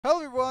Hello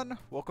everyone,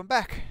 welcome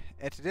back.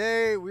 And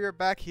today we are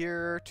back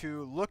here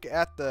to look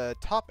at the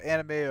top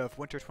anime of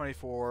Winter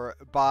 24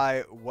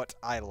 by what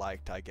I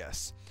liked, I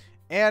guess,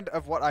 and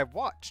of what I've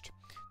watched.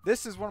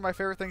 This is one of my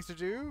favorite things to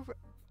do,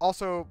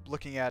 also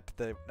looking at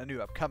the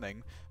new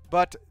upcoming,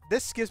 but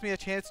this gives me a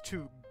chance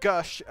to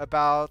gush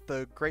about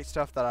the great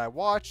stuff that I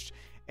watched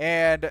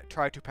and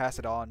try to pass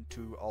it on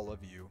to all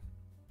of you.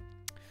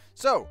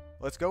 So,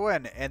 let's go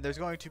in, and there's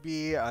going to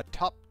be a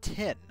top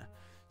 10.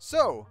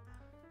 So,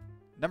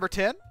 number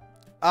 10,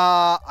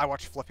 I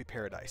watched Fluffy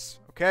Paradise,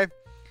 okay?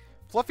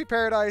 Fluffy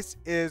Paradise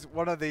is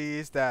one of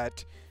these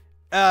that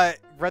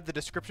read the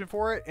description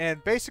for it,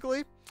 and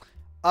basically,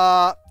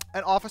 an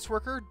office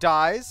worker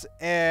dies,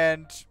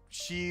 and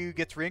she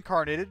gets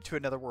reincarnated to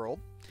another world,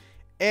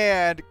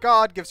 and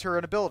God gives her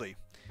an ability.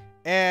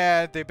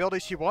 And the ability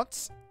she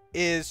wants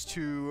is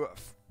to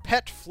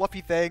pet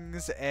fluffy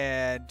things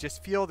and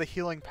just feel the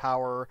healing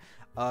power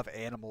of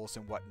animals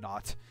and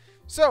whatnot.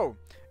 So,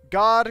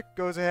 God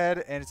goes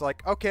ahead and is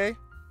like, okay,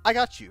 I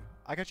got you.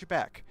 I got you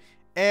back.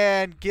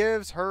 And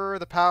gives her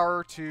the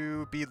power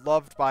to be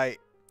loved by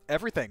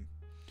everything.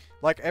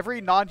 Like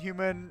every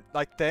non-human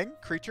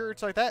creature,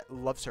 it's like that,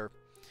 loves her.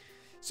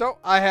 So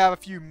I have a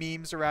few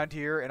memes around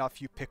here and a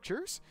few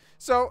pictures.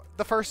 So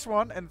the first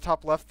one in the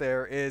top left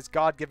there is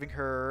God giving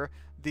her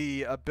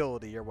the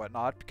ability or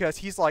whatnot. Because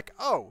he's like,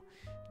 oh,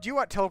 do you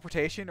want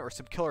teleportation or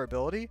some killer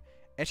ability?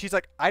 And she's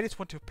like, I just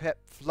want to pet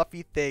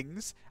fluffy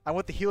things. I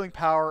want the healing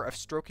power of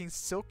stroking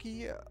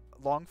silky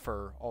long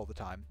fur all the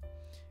time.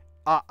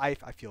 I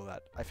feel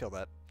that. I feel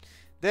that.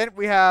 Then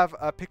we have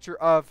a picture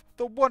of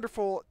the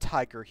wonderful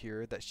tiger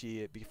here that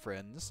she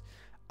befriends.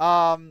 We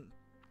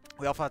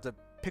also have a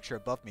picture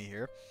above me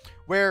here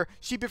where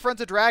she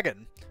befriends a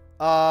dragon.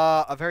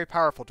 A very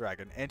powerful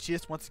dragon. And she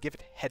just wants to give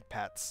it head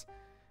pats.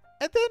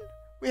 And then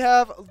we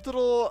have a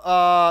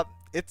little,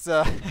 it's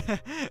a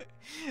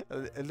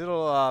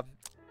little,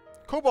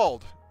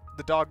 Kobold,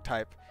 the dog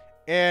type,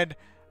 and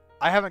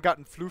I haven't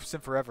gotten Floofs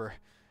in forever.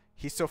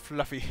 He's so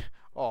fluffy.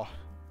 Oh,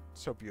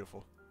 so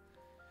beautiful.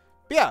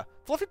 But yeah,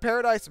 Fluffy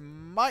Paradise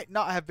might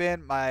not have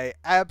been my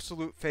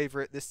absolute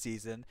favorite this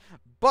season,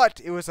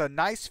 but it was a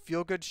nice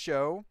feel-good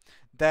show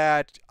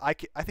that I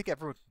think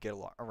everyone can get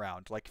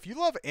around. Like, if you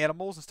love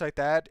animals and stuff like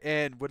that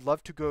and would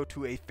love to go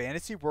to a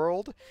fantasy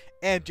world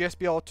and just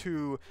be able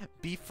to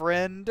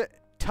befriend,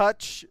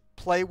 touch,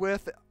 play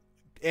with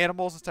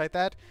animals and stuff like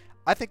that,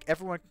 I think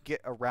everyone can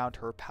get around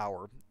her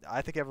power.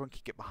 I think everyone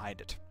can get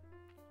behind it.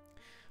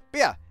 But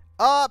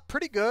yeah,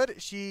 pretty good.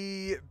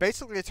 She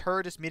basically, it's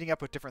her just meeting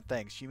up with different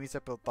things. She meets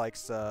up with like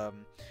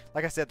some,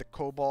 like I said, the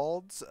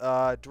kobolds,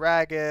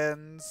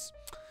 dragons,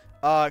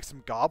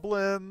 some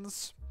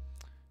goblins.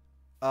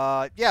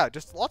 Yeah,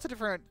 just lots of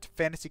different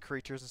fantasy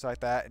creatures and stuff like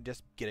that, and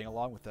just getting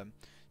along with them.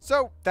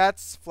 So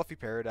that's Fluffy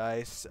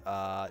Paradise,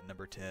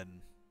 number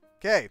 10.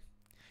 Okay,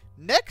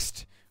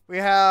 next we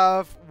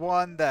have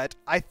one that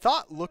I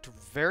thought looked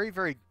very,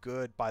 very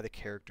good by the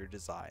character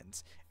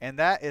designs, and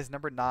that is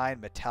number 9,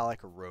 Metallic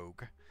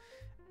Rogue.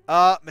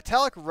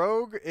 Metallic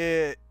Rogue,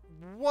 it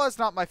was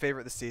not my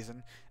favorite this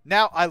season.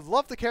 Now, I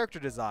love the character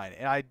design,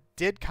 and I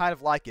did kind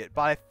of like it,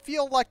 but I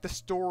feel like the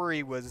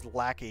story was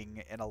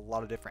lacking in a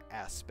lot of different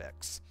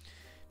aspects.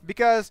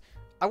 Because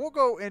I won't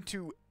go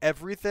into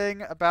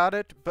everything about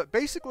it, but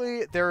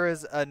basically there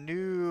is a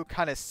new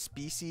kind of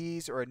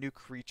species or a new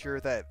creature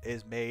that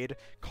is made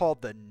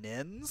called the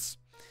Nins.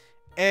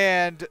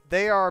 And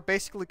they are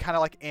basically kind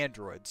of like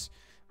androids,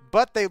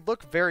 but they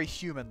look very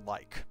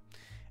human-like.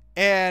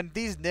 And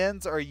these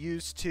Nins are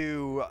used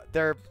to,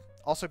 they're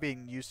also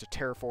being used to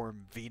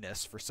terraform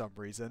Venus for some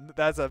reason.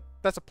 That's a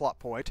plot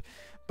point,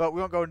 but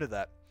we won't go into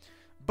that.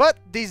 But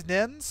these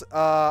Nins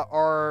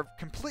are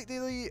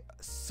completely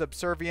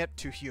subservient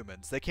to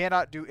humans. They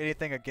cannot do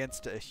anything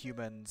against a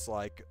human's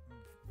like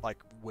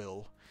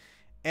will,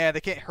 and they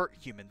can't hurt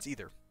humans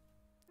either.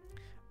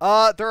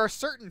 There are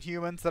certain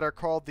humans that are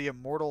called the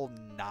Immortal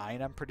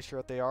Nine. I'm pretty sure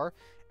that they are,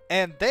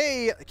 and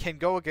they can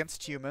go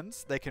against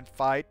humans. They can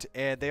fight,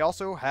 and they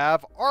also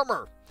have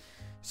armor.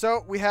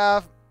 So we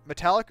have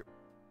Metallic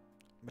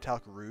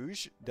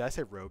Rouge. Did I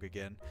say Rogue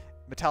again?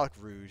 Metallic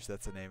Rouge.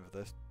 That's the name of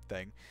this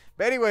thing.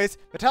 But anyways,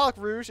 Metallic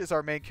Rouge is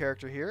our main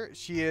character here.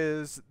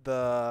 She's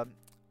got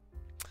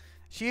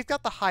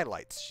the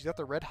highlights. She's got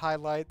the red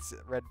highlights,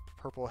 red,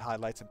 purple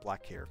highlights, and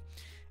black hair.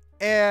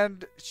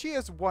 And she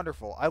is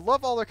wonderful. I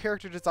love all their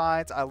character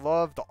designs. I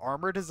love the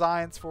armor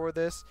designs for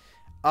this.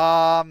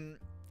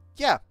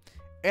 Yeah.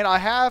 And I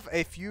have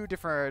a few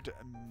different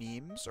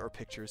memes or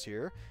pictures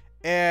here.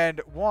 And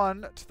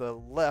one to the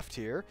left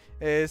here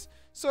is,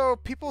 so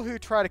people who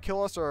try to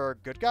kill us are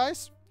good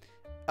guys?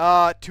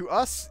 To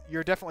us,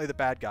 you're definitely the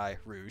bad guy,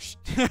 Rouge.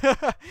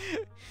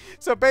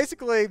 So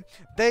basically,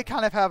 they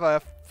kind of have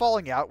a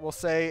falling out, we'll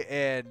say,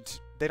 and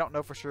they don't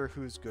know for sure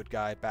who's good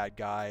guy, bad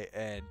guy,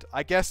 and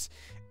I guess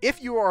if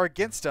you are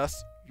against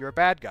us, you're a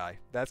bad guy.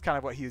 That's kind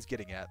of what he was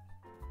getting at.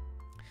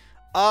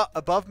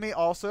 Above me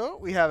also,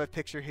 we have a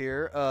picture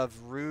here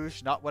of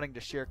Rouge not wanting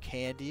to share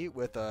candy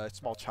with a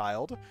small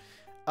child.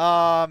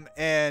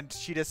 And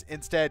she just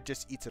instead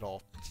just eats it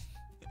all.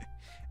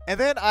 And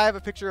then I have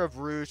a picture of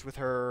Rouge with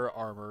her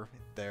armor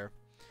there.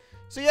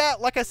 So yeah,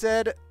 like I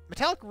said,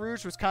 Metallic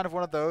Rouge was kind of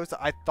one of those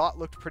that I thought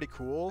looked pretty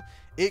cool.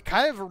 It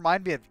kind of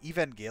reminded me of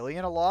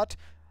Evangelion a lot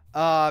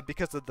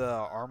because of the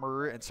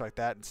armor and stuff like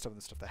that and some of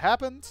the stuff that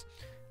happens.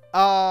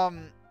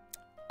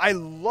 I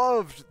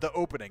loved the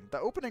opening. The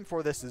opening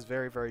for this is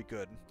very, very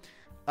good.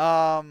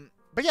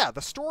 But yeah,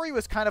 the story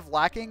was kind of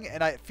lacking,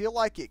 and I feel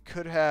like it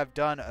could have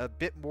done a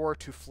bit more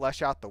to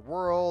flesh out the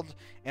world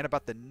and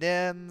about the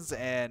Nins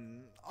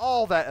and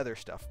all that other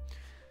stuff.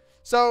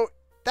 So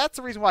that's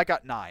the reason why I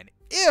got 9.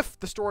 If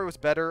the story was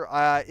better,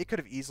 it could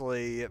have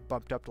easily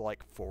bumped up to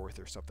like 4th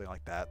or something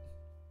like that.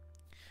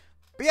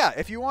 But yeah,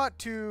 if you want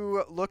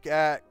to look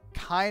at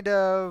kind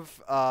of,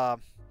 I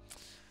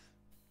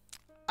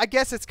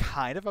guess it's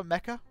kind of a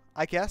mecha,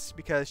 I guess,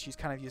 because she's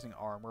kind of using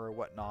armor or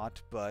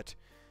whatnot. But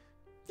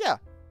yeah,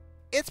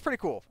 it's pretty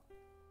cool.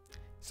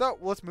 So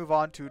let's move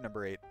on to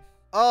number 8.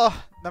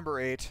 Number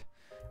 8.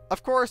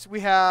 Of course,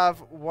 we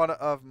have one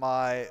of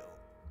my,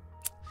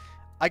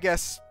 I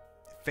guess,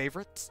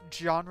 favorite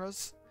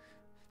genres.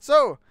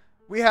 So,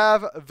 we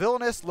have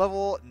Villainous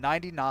level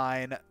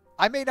 99.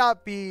 I may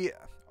be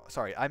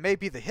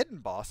the hidden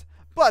boss,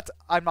 but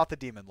I'm not the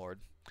Demon Lord.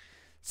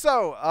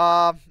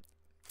 So,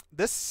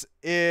 this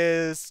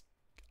is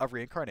a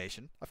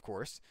reincarnation, of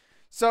course.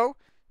 So,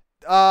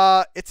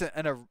 it's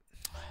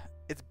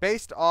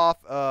based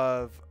off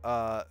of,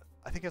 I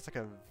think it's like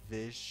a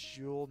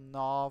visual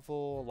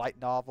novel,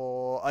 light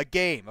novel, a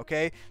game,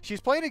 okay?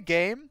 She's playing a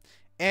game,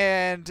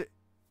 and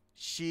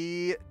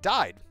she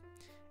died.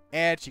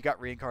 And she got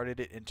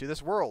reincarnated into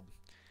this world.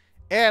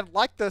 And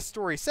like the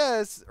story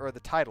says, or the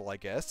title, I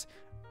guess,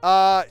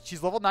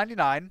 she's level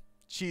 99.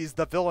 She's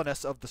the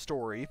villainess of the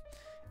story.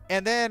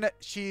 And then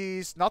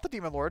she's not the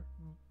Demon Lord,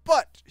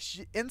 but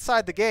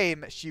inside the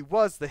game, she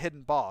was the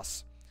hidden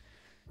boss.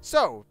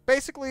 So,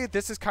 basically,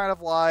 this is kind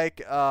of like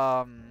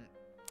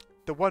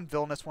the one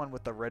villainous one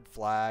with the red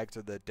flags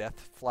or the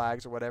death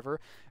flags or whatever.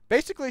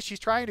 Basically, she's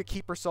trying to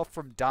keep herself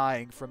from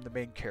dying from the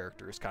main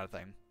characters kind of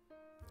thing.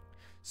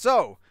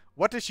 So,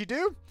 what does she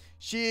do?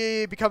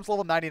 She becomes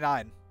level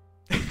 99.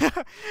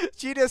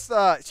 She's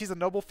a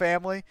noble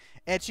family,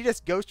 and she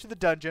just goes to the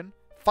dungeon,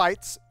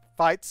 fights,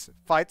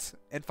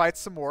 and fights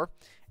some more.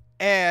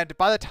 And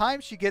by the time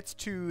she gets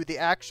to the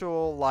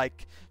actual,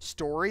 like,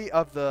 story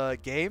of the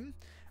game,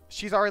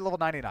 she's already level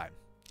 99.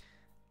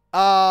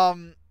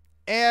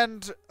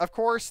 And, of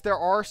course, there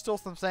are still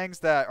some things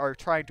that are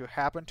trying to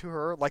happen to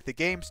her. Like, the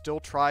game still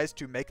tries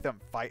to make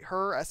them fight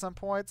her at some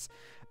points.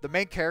 The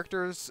main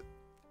characters,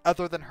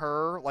 other than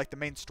her, like the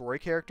main story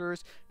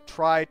characters,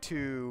 try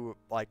to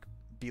like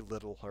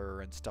belittle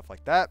her and stuff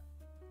like that.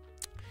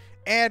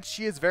 And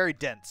she is very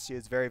dense. She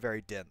is very,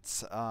 very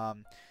dense.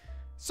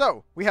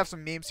 So we have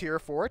some memes here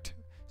for it.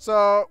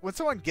 So when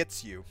someone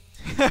gets you,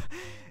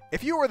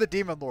 if you were the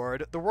Demon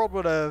Lord, the world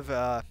would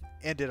have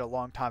ended a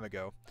long time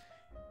ago.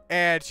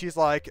 And she's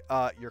like,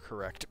 you're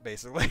correct,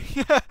 basically.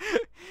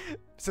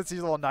 Since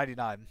he's level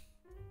 99.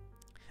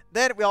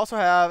 Then we also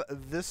have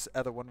this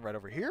other one right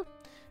over here.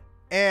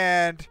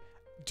 And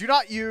do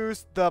not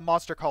use the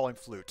monster calling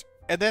flute.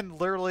 And then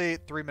literally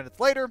 3 minutes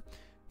later,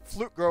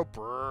 flute grow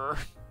brrr.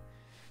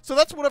 So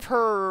that's one of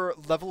her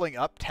leveling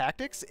up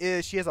tactics,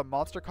 is she has a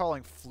monster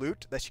calling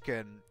flute that she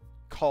can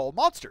call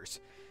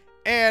monsters.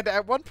 And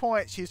at one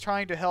point, she's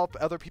trying to help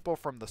other people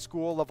from the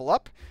school level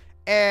up,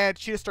 and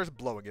she just starts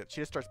blowing it.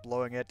 She just starts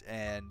blowing it,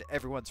 and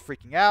everyone's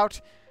freaking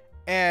out.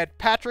 And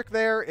Patrick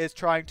there is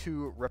trying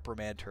to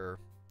reprimand her.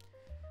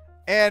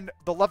 And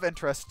the love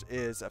interest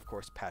is, of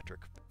course,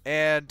 Patrick.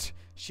 And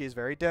she is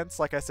very dense,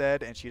 like I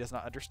said, and she does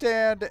not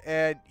understand.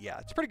 And yeah,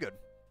 it's pretty good.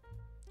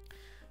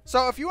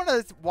 So if you want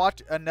to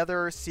watch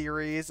another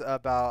series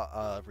about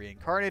a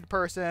reincarnated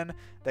person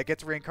that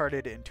gets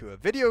reincarnated into a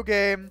video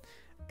game,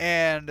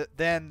 and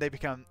then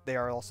they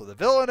are also the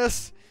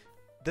villainous,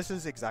 this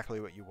is exactly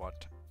what you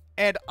want.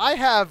 And I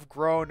have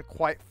grown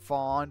quite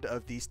fond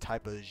of these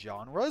type of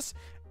genres,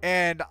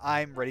 and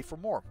I'm ready for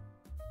more.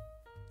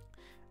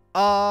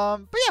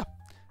 But yeah.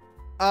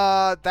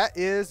 That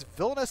is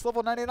Villainous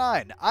level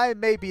 99. I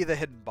may be the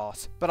hidden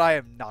boss, but I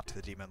am not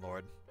the Demon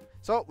Lord.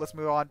 So, let's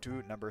move on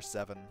to number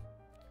 7.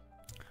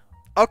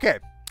 Okay,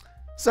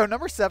 so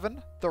number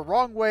 7, the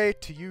wrong way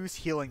to use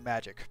healing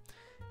magic.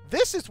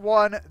 This is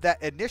one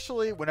that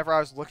initially, whenever I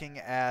was looking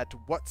at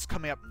what's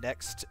coming up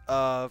next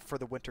for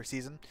the winter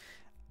season,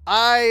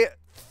 I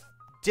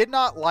did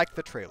not like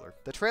the trailer.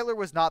 The trailer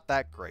was not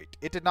that great.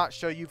 It did not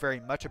show you very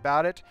much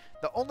about it.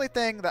 The only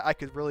thing that I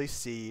could really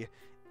see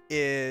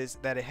is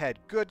that it had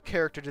good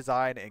character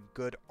design and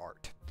good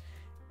art.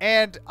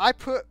 And I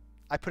put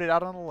it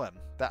out on a limb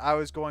that I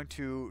was going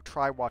to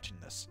try watching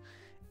this.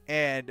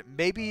 And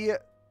maybe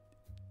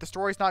the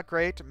story's not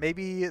great.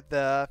 Maybe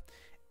the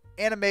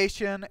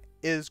animation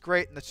is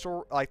great and the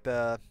story, like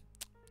the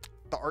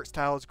art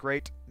style is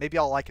great. Maybe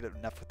I'll like it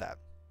enough with that.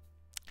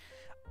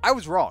 I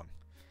was wrong.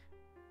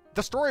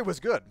 The story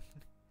was good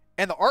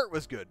and the art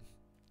was good.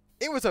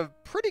 It was a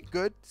pretty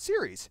good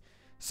series.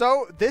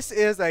 So this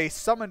is a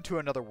summon to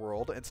another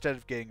world instead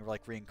of getting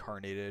like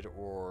reincarnated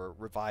or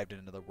revived in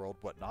another world,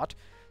 whatnot.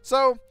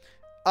 So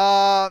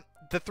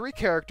the 3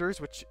 characters,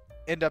 which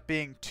end up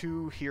being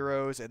 2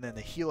 heroes and then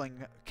the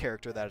healing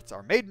character that's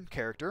our maiden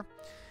character,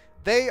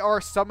 they are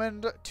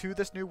summoned to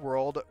this new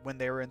world when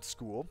they were in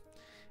school.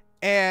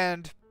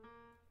 And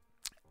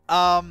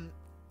the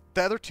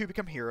other 2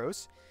 become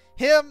heroes.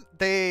 Him,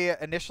 they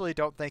initially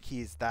don't think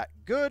he's that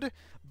good,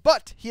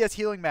 but he has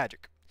healing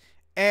magic.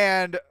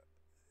 And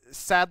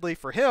sadly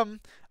for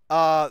him,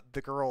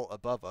 the girl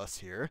above us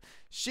here,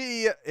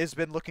 she has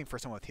been looking for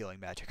someone with healing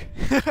magic.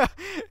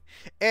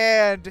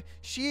 And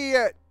she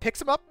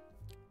picks him up,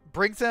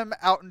 brings him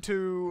out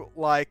into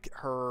like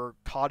her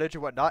cottage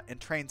and whatnot, and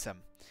trains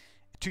him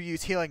to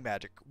use healing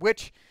magic,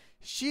 which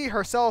she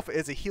herself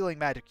is a healing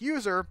magic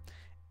user,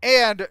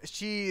 and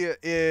she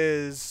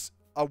is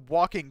a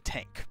walking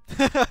tank.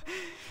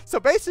 So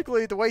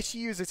basically, the way she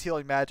uses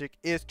healing magic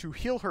is to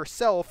heal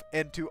herself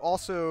and to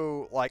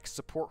also like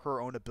support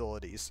her own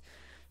abilities.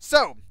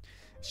 So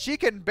she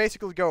can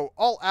basically go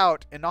all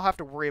out and not have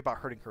to worry about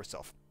hurting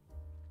herself.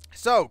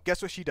 So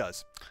guess what she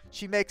does?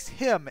 She makes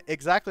him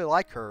exactly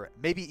like her,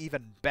 maybe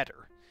even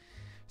better.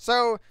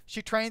 So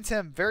she trains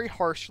him very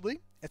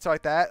harshly and stuff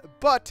like that,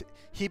 but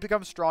he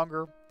becomes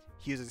stronger.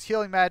 He uses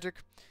healing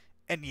magic,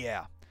 and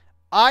yeah.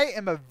 I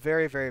am a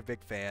very, very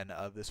big fan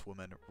of this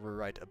woman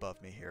right above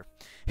me here.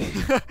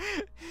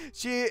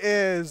 She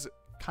is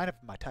kind of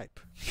my type.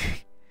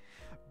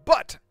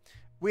 But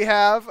we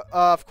have,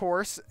 of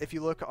course, if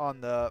you look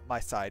on my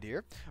side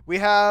here, we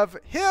have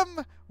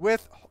him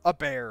with a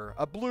bear,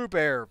 a blue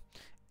bear.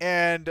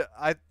 And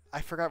I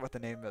forgot what the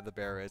name of the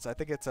bear is. I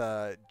think it's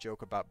a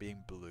joke about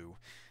being blue.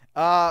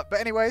 But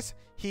anyways,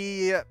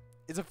 he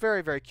is a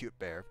very, very cute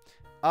bear.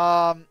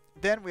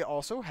 Then we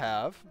also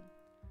have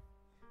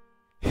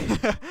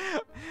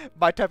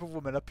my type of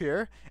woman up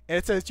here, and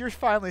it says, "You're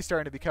finally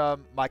starting to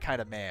become my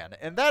kind of man."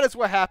 And that is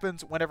what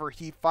happens whenever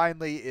he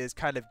finally is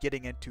kind of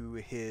getting into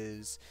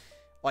his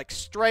like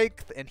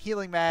strength and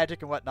healing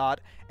magic and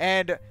whatnot.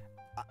 And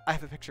I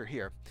have a picture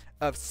here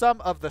of some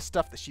of the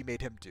stuff that she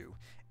made him do.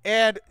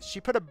 And she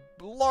put a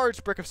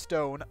large brick of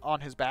stone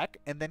on his back,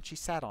 and then she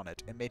sat on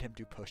it and made him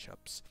do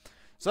push-ups.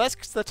 So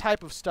that's the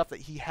type of stuff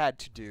that he had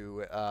to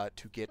do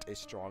to get as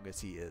strong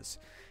as he is.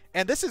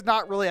 And this is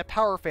not really a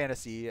power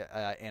fantasy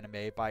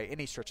anime by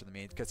any stretch of the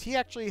means, because he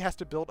actually has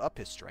to build up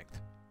his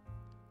strength.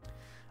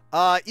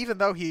 Even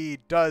though he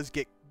does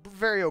get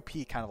very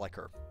OP, kind of like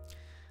her.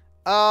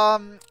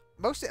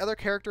 Most of the other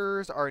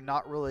characters are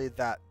not really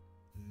that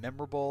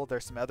memorable.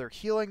 There's some other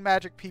healing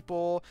magic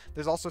people.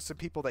 There's also some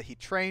people that he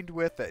trained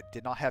with that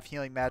did not have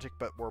healing magic,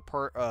 but were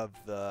part of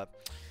the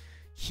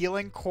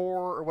healing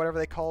corps, or whatever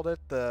they called it,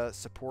 the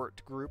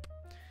support group.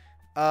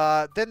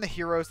 Then the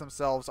heroes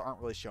themselves aren't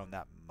really shown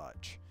that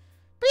much.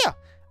 But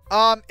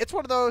yeah, it's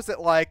one of those that,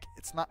 like,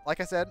 it's not, like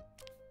I said,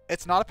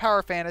 it's not a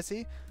power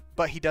fantasy,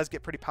 but he does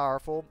get pretty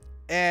powerful,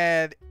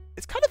 and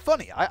it's kind of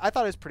funny. I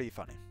thought it was pretty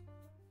funny.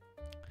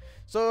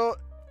 So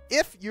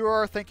if you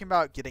are thinking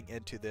about getting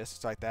into this,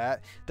 it's like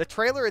that, the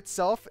trailer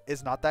itself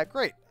is not that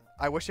great.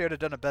 I wish they would have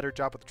done a better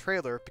job with the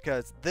trailer,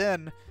 because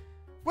then,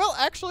 well,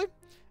 actually,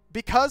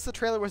 because the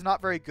trailer was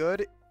not very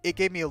good, it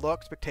gave me low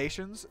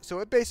expectations, so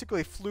it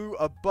basically flew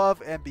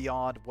above and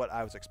beyond what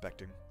I was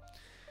expecting.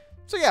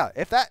 So yeah,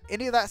 if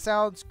any of that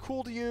sounds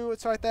cool to you,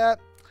 it's like that,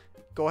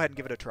 go ahead and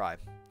give it a try.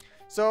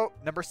 So,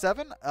 number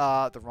 7,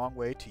 the wrong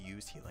way to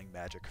use healing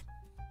magic.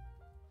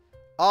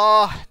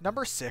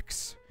 Number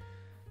 6.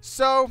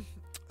 So,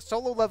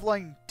 solo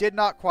leveling did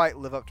not quite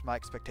live up to my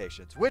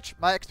expectations, which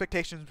my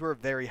expectations were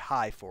very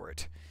high for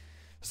it.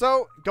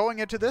 So, going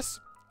into this,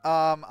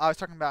 I was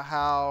talking about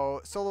how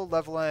solo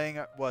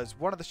leveling was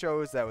one of the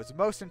shows that was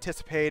most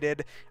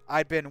anticipated.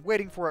 I'd been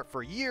waiting for it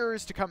for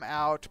years to come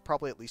out,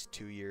 probably at least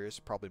 2 years,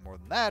 probably more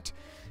than that,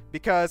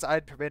 because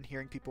I'd been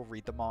hearing people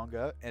read the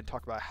manga and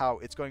talk about how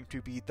it's going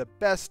to be the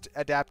best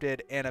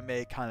adapted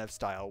anime kind of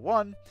style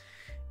one,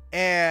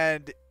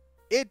 and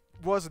it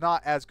was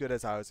not as good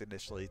as I was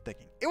initially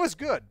thinking. It was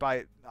good,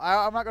 but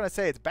I'm not going to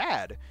say it's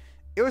bad.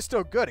 It was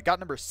still good. It got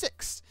number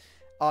 6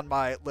 on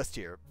my list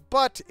here,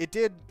 but it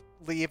did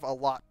leave a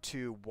lot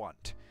to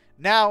want.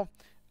 Now,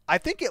 I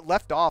think it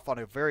left off on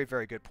a very,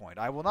 very good point.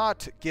 I will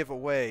not give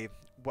away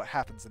what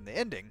happens in the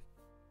ending,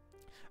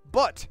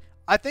 but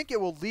I think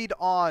it will lead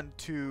on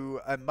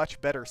to a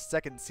much better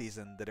second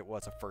season than it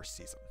was a first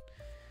season.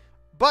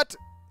 But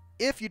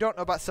if you don't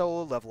know about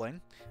solo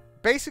leveling,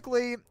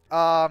 basically,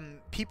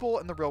 people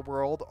in the real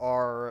world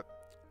are,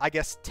 I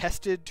guess,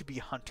 tested to be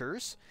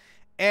hunters,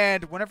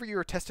 and whenever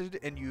you're tested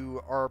and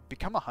you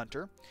become a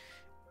hunter,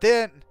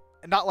 then,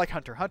 not like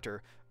Hunter x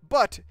Hunter,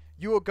 but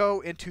you will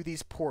go into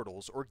these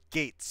portals or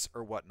gates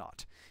or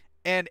whatnot.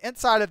 And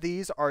inside of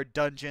these are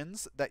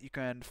dungeons that you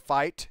can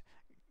fight,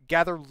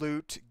 gather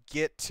loot,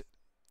 get,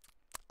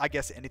 I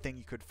guess, anything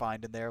you could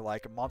find in there,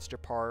 like monster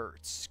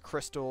parts,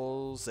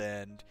 crystals,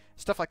 and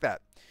stuff like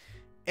that.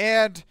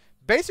 And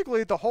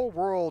basically, the whole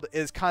world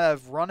is kind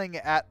of running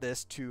at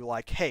this to,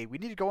 like, hey, we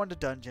need to go into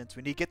dungeons,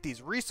 we need to get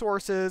these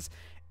resources,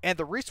 and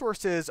the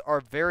resources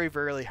are very,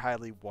 very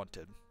highly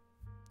wanted.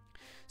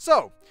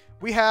 So,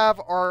 we have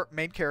our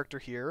main character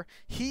here.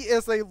 He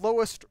is the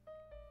lowest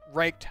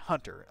ranked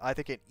hunter. I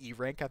think an E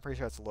rank, I'm pretty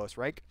sure that's the lowest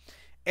rank.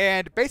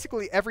 And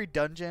basically every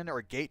dungeon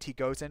or gate he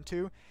goes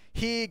into,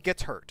 he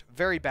gets hurt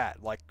very bad,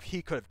 like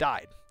he could have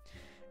died.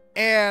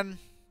 And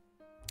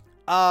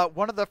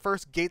one of the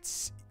first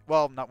gates,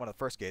 well, not one of the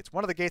first gates,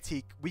 one of the gates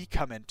we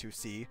come in to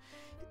see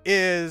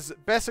is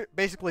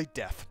basically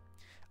death.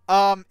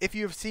 If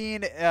you've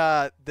seen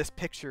this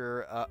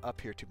picture up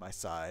here to my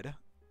side,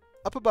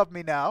 up above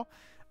me now,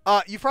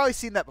 you've probably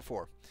seen that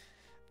before.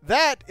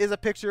 That is a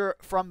picture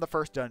from the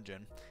first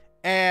dungeon.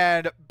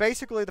 And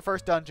basically the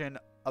first dungeon,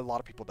 a lot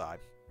of people die.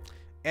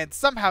 And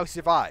somehow he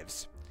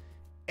survives.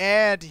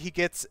 And he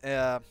gets,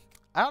 I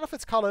don't know if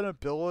it's called an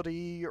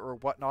ability or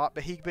whatnot,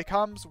 but he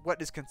becomes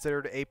what is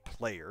considered a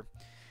player.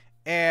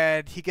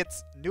 And he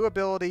gets new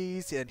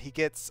abilities, and he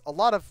gets a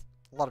lot of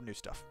new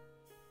stuff.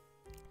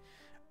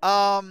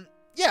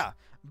 Yeah.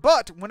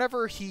 But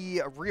whenever he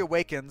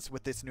reawakens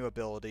with this new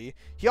ability,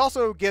 he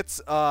also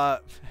gets a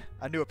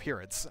new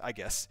appearance, I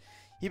guess.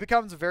 He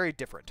becomes very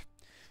different.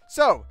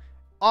 So,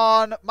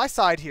 on my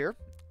side here,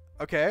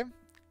 okay,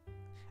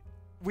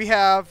 we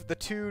have the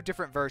two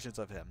different versions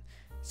of him.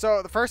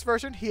 So the first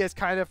version, he is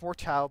kind of more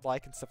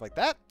childlike and stuff like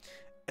that.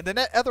 And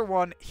the other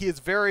one, he is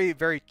very,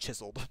 very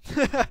chiseled.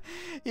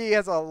 He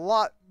has a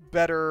lot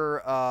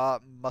better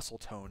muscle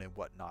tone and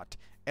whatnot.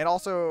 And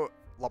also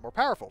a lot more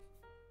powerful.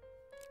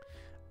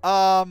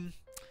 Yeah.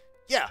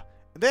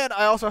 And then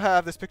I also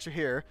have this picture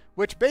here,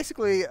 which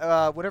basically,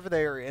 whenever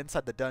they are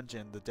inside the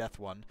dungeon, the death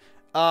one,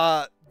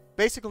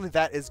 basically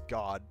that is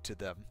God to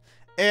them.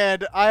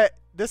 And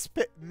this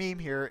meme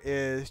here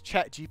is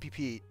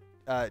ChatGPT,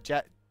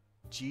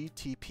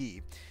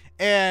 GTP.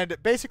 And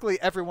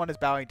basically everyone is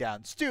bowing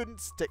down.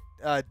 Students,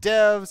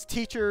 devs,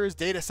 teachers,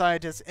 data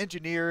scientists,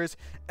 engineers,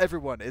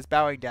 everyone is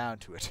bowing down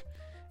to it.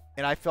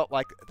 And I felt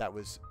like that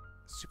was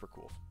super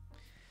cool.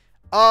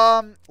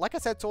 Like I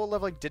said, solo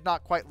leveling did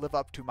not quite live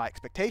up to my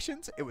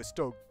expectations. It was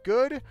still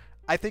good.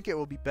 I think it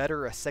will be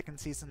better a second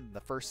season than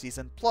the first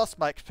season. Plus,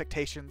 my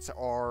expectations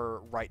are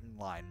right in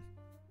line.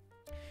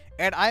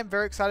 And I'm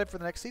very excited for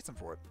the next season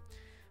for it.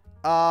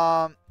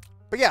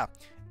 But yeah,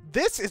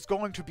 this is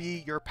going to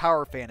be your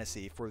power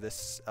fantasy for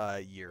this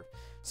year.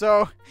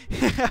 So,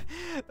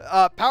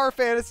 power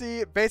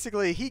fantasy,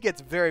 basically, he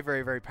gets very,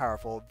 very, very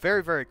powerful,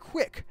 very, very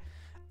quick.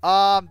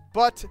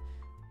 But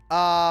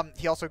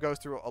he also goes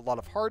through a lot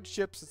of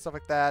hardships and stuff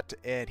like that,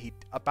 and he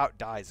about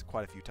dies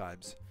quite a few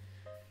times.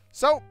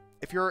 So,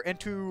 if you're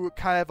into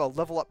kind of a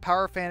level up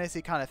power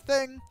fantasy kind of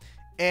thing,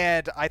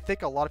 and I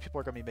think a lot of people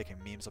are going to be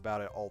making memes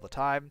about it all the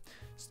time,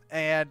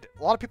 and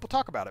a lot of people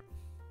talk about it.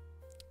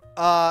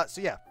 So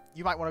yeah,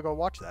 you might want to go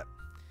watch that.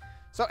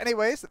 So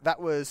anyways,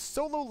 that was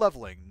Solo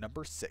Leveling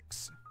number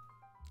 6.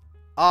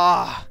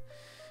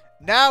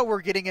 Now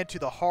we're getting into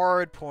the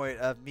hard point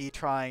of me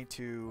trying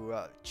to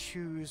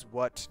choose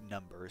what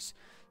numbers.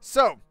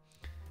 So,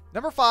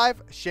 number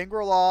 5,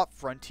 Shangri-La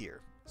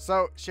Frontier.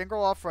 So,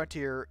 Shangri-La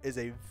Frontier is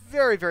a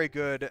very, very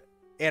good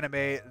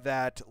anime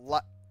that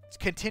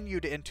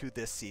continued into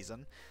this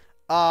season.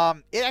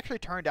 It actually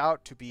turned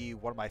out to be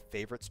one of my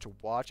favorites to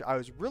watch. I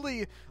was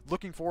really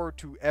looking forward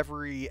to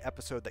every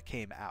episode that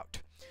came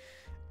out.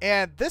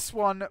 And this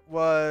one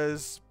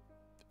was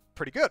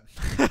pretty good.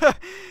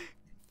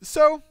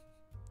 So,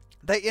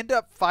 they end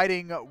up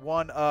fighting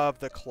one of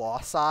the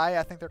Colossi,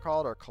 I think they're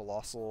called, or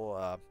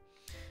colossal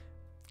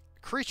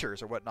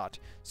creatures or whatnot.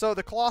 So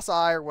the Colossi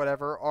or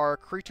whatever are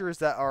creatures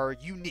that are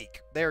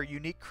unique. They are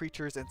unique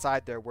creatures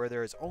inside there where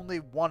there is only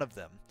one of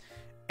them.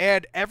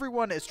 And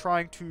everyone is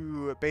trying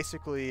to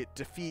basically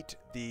defeat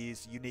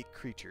these unique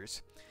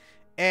creatures.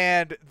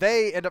 And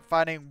they end up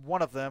fighting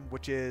one of them,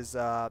 which is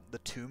the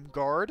Tomb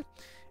Guard.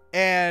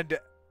 And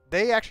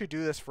they actually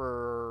do this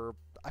for,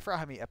 I forgot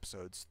how many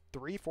episodes,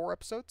 3, 4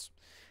 episodes?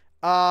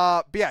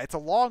 But yeah, it's a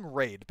long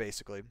raid,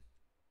 basically.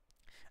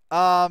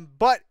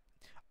 But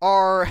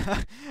our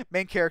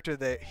main character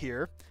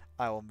here,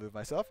 I will move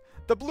myself,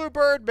 the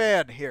Bluebird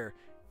Man here.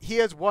 He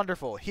is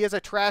wonderful. He is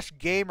a trash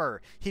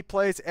gamer. He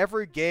plays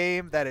every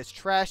game that is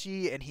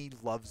trashy, and he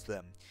loves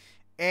them.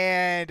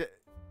 And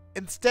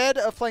instead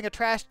of playing a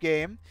trash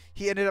game,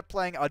 he ended up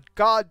playing a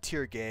god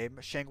tier game,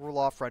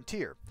 Shangri-La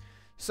Frontier.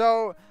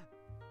 So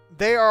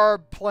they are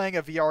playing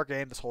a VR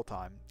game this whole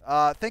time.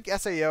 Think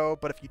SAO,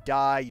 but if you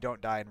die, you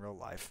don't die in real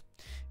life.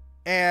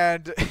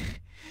 And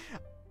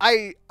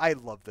I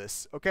love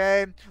this,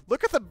 okay?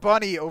 Look at the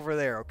bunny over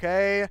there,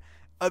 okay?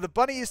 The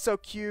bunny is so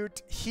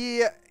cute.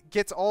 He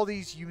gets all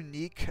these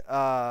unique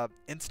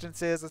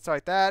instances and stuff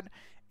like that.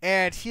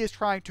 And he is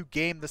trying to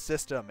game the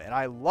system, and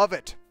I love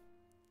it.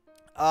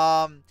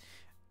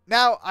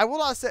 Now, I will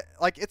not say,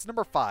 like, it's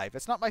number 5.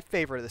 It's not my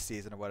favorite of the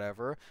season or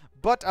whatever,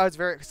 but I was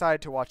very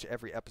excited to watch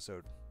every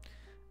episode.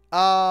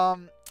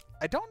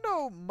 I don't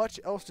know much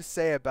else to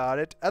say about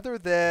it other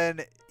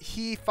than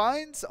he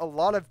finds a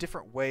lot of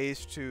different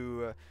ways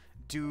to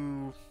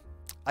do,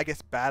 I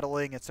guess,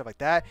 battling and stuff like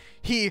that.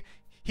 He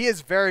he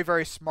is very,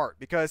 very smart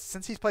because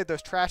since he's played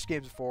those trash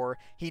games before,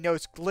 he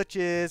knows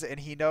glitches and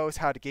he knows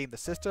how to game the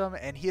system,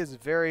 and he is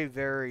very,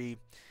 very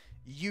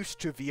used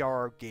to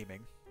VR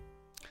gaming.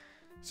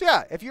 So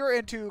yeah, if you're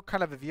into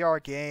kind of a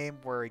VR game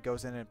where he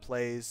goes in and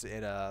plays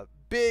in a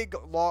big,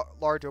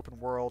 large open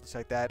world, it's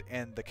like that,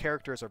 and the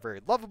characters are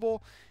very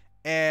lovable,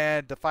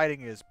 and the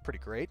fighting is pretty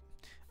great,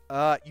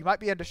 you might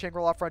be into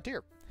Shangri-La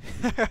Frontier.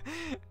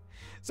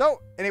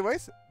 So,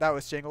 anyways, that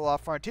was Shangri-La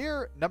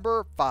Frontier,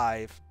 number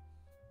 5.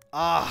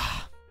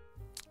 Ah,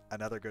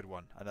 another good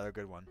one, another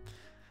good one.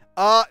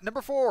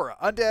 Number 4,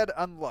 Undead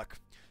Unluck.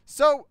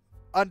 So,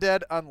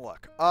 Undead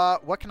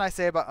Unluck. What can I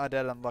say about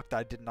Undead Unluck that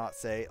I did not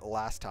say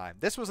last time?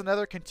 This was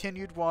another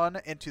continued one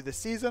into the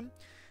season.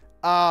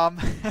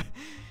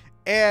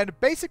 And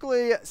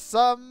basically,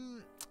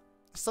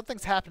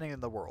 something's happening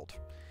in the world.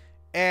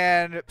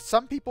 And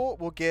some people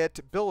will get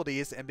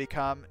abilities and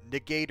become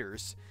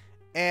negators.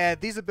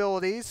 And these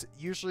abilities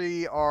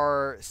usually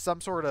are some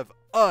sort of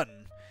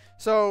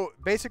So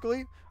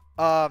basically,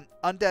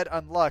 Undead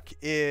Unluck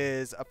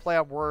is a play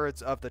on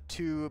words of the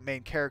two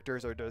main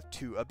characters or the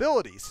two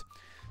abilities.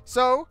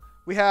 So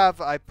we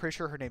have, I'm pretty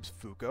sure her name's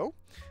Fuko.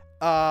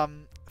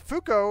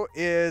 Fuko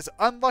is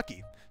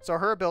unlucky. So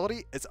her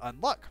ability is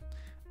Unluck.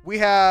 We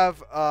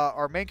have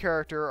our main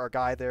character, our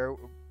guy there,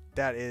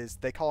 that is,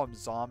 they call him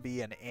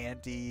Zombie and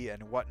Andy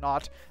and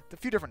whatnot. A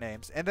few different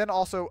names. And then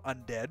also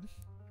Undead.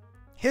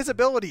 His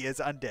ability is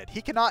Undead.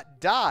 He cannot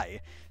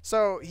die.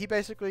 So he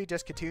basically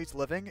just continues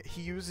living.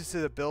 He uses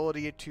his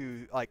ability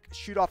to like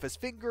shoot off his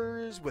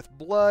fingers with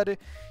blood.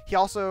 He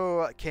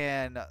also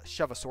can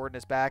shove a sword in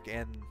his back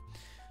and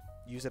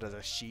use it as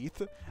a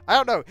sheath. I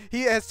don't know.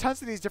 He has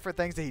tons of these different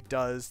things that he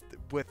does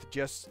with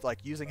just like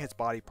using his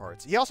body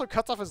parts. He also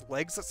cuts off his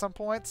legs at some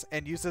points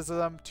and uses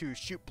them to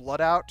shoot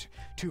blood out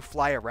to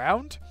fly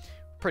around.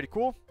 Pretty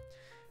cool.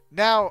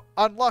 Now,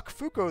 Unluck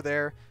Fuko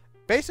there,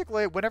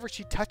 basically whenever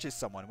she touches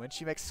someone, when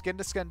she makes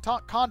skin-to-skin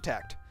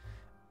contact,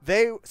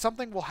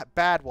 something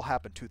bad will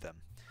happen to them.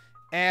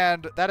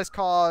 And that has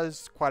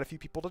caused quite a few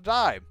people to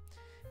die.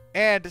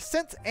 And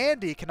since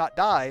Andy cannot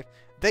die,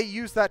 they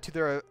use that to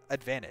their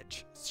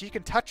advantage. She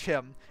can touch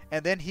him,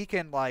 and then he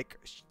can like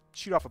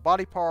shoot off a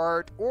body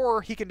part,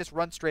 or he can just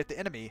run straight at the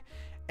enemy,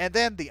 and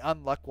then the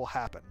unluck will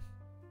happen.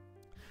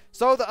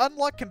 So the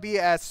unluck can be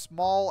as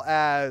small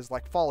as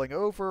like falling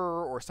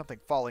over, or something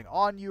falling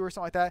on you, or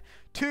something like that,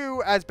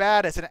 to as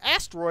bad as an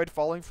asteroid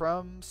falling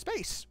from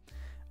space.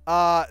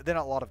 Then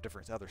a lot of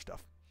different other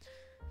stuff.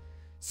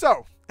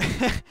 So,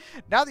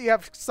 now that you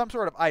have some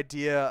sort of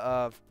idea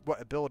of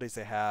what abilities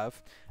they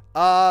have,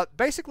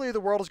 basically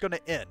the world is going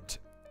to end.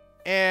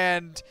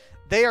 And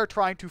they are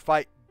trying to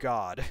fight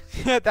God.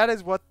 That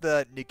is what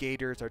the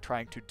negators are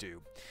trying to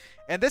do.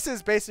 And this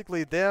is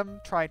basically them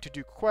trying to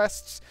do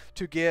quests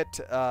to get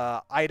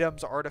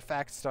items,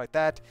 artifacts, stuff like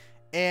that,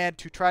 and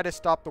to try to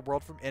stop the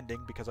world from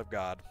ending because of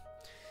God.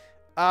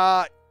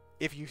 That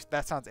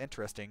sounds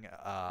interesting,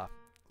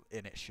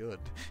 and it should.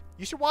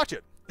 You should watch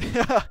it.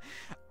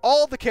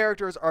 All the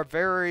characters are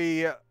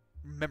very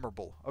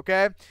memorable,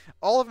 okay?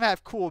 All of them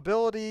have cool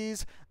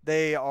abilities.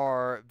 They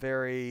are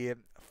very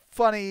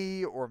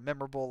funny or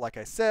memorable, like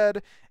I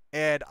said,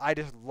 and I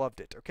just loved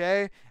it,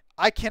 okay?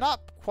 I cannot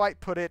quite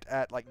put it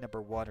at like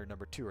number 1 or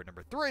number 2 or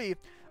number 3,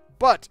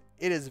 but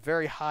it is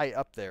very high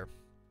up there.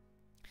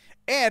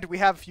 And we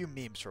have a few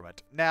memes from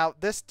it. Now,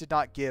 this did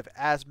not give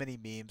as many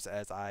memes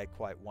as I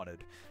quite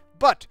wanted,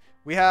 but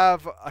we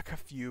have a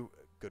few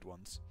good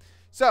ones.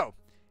 So,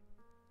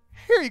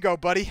 here you go,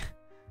 buddy.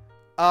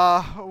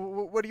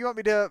 What do you want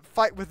me to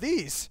fight with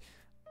these?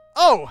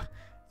 Oh,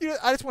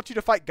 I just want you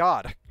to fight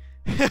God.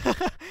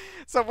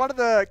 So one of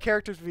the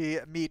characters we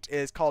meet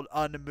is called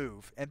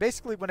Unmove. And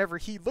basically whenever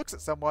he looks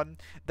at someone,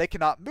 they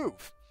cannot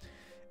move.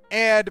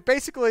 And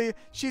basically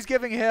she's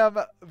giving him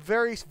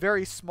very,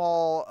 very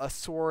small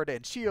sword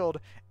and shield.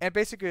 And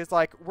basically it's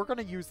like, we're going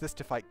to use this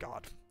to fight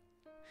God.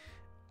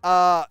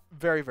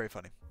 Very, very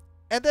funny.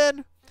 And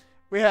then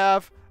we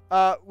have...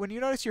 when you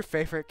notice your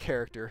favorite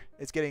character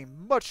is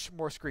getting much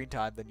more screen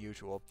time than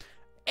usual.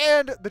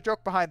 And the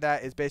joke behind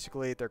that is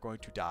basically they're going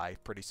to die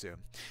pretty soon.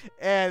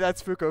 And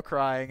that's Fuko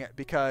crying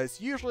because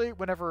usually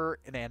whenever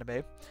in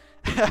anime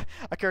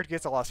a character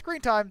gets a lot of screen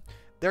time,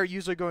 they're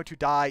usually going to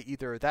die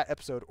either that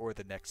episode or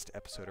the next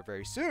episode or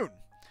very soon.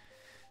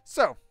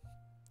 So,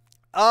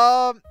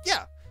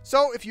 yeah.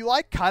 So if you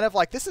like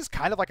this is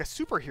kind of like a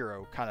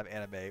superhero kind of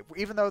anime.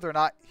 Even though they're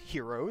not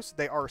heroes,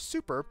 they are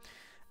super.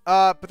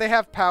 But they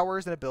have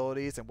powers and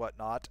abilities and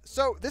whatnot.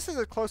 So this is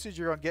as close as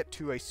you're going to get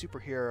to a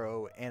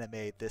superhero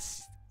anime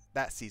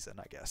that season,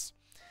 I guess.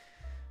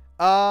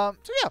 So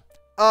yeah.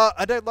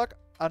 Undead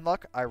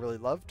Unluck I really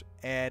loved,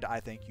 and I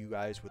think you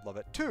guys would love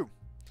it too.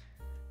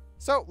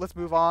 So let's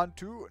move on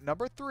to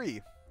number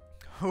 3.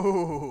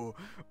 Ooh,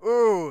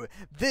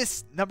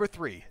 this number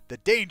 3, The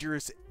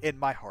Dangers in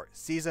My Heart,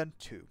 Season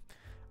 2.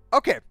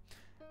 Okay,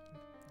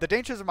 The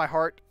Dangers in My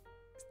Heart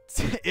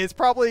is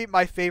probably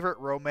my favorite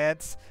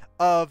romance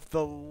of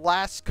the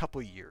last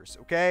couple years,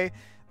 okay?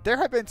 There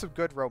have been some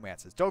good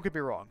romances, don't get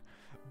me wrong.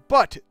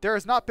 But there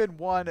has not been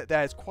one that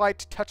has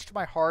quite touched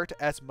my heart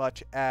as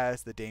much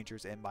as The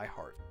Dangers in My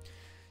Heart.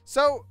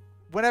 So,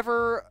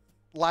 whenever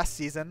last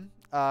season,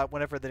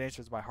 whenever The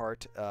Dangers in My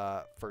Heart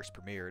first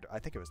premiered, I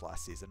think it was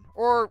last season,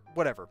 or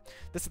whatever.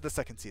 This is the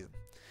second season.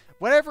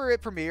 Whenever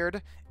it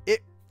premiered,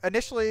 it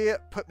initially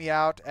put me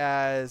out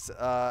as,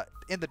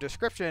 in the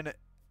description,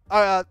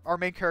 our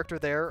main character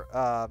there,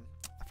 I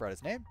forgot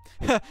his name,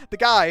 the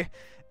guy,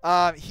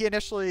 he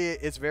initially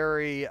is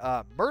very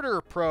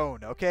murder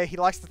prone, okay? He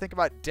likes to think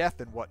about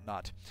death and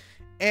whatnot.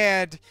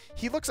 And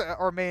he looks at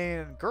our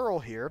main girl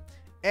here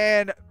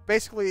and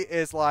basically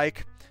is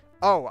like,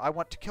 oh, I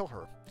want to kill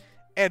her.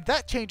 And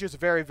that changes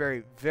very,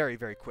 very, very,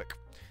 very quick.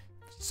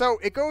 So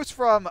it goes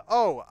from,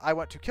 oh, I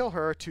want to kill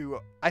her, to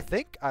I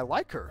think I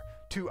like her,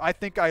 to I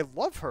think I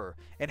love her.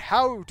 And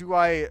how do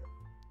I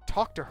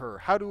talk to her?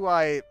 How do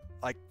I,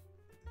 like,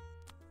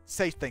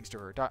 say things to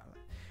her?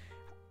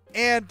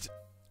 And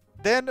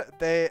then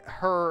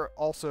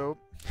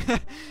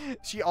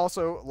she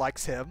also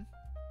likes him.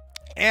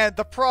 And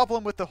the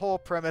problem with the whole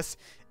premise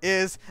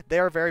is they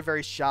are very,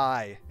 very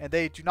shy, and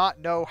they do not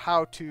know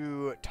how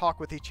to talk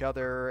with each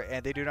other,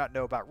 and they do not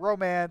know about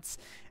romance.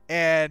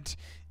 And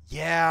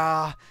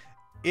yeah,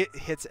 it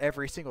hits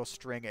every single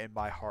string in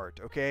my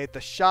heart, okay?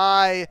 The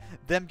shy,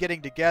 them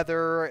getting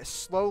together,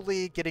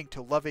 slowly getting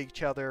to love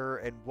each other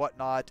and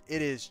whatnot,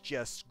 it is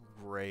just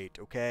great,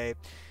 okay?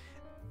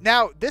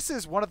 Now, this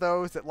is one of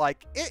those that,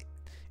 like,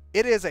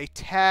 it is a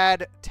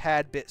tad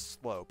bit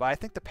slow, but I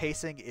think the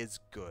pacing is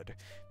good.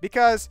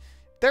 Because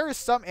there is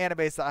some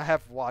animes that I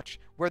have watched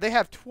where they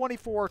have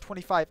 24 or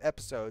 25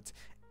 episodes,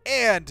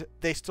 and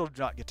they still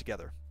do not get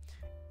together.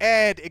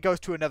 And it goes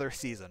to another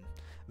season.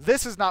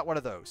 This is not one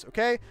of those,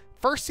 okay?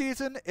 First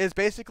season is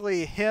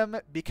basically him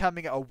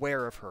becoming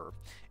aware of her,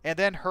 and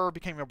then her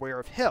becoming aware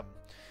of him.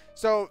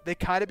 So they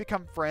kind of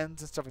become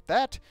friends and stuff like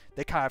that.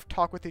 They kind of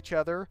talk with each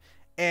other.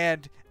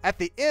 And at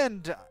the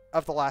end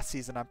of the last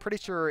season, I'm pretty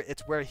sure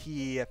it's where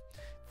he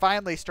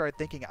finally started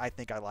thinking, I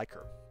think I like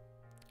her.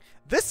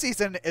 This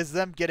season is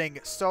them getting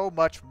so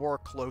much more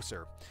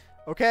closer.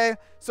 Okay?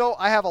 So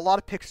I have a lot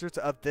of pictures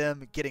of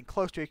them getting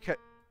close to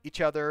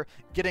each other,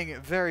 getting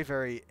very,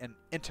 very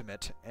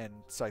intimate and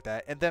stuff like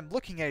that, and them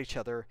looking at each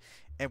other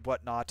and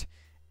whatnot.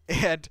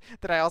 And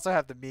then I also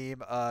have the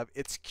meme of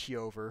it's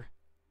Kyover.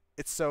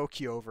 It's so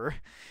Kyover.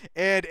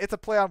 And it's a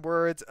play on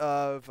words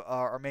of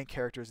our main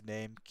character's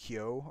name,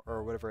 Kyo,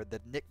 or whatever, the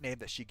nickname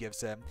that she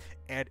gives him.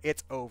 And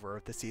it's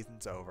over. The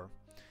season's over.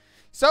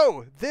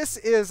 So, this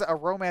is a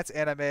romance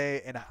anime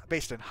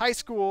based in high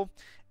school.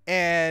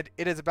 And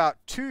it is about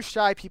two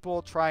shy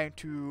people trying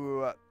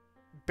to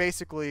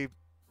basically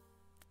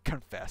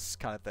confess,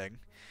 kind of thing.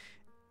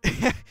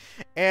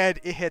 And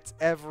it hits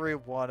every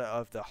one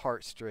of the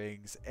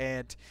heartstrings.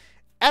 And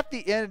at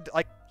the end,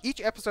 like, each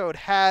episode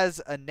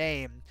has a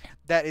name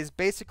that is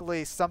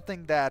basically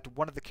something that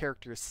one of the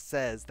characters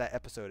says that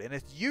episode. And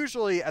it's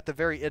usually at the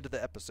very end of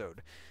the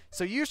episode.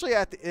 So usually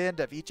at the end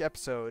of each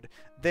episode,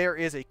 there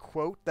is a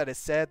quote that is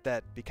said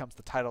that becomes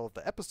the title of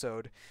the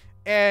episode.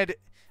 And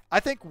I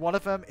think one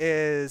of them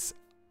is,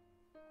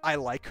 I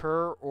like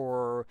her,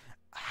 or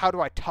how do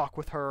I talk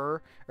with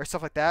her, or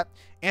stuff like that.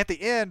 And at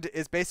the end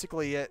is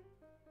basically it.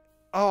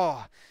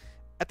 Oh,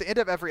 at the end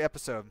of every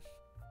episode,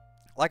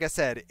 like I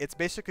said, it's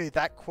basically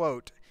that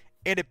quote,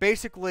 and it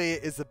basically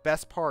is the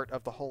best part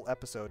of the whole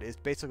episode, is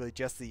basically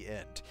just the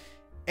end.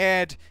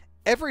 And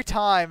every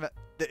time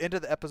the end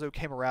of the episode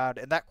came around,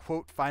 and that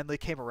quote finally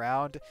came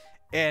around,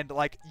 and,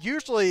 like,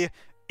 usually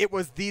it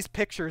was these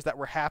pictures that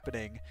were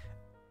happening,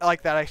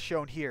 like that I've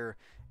shown here,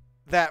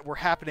 that were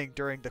happening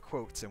during the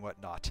quotes and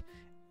whatnot.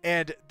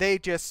 And they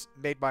just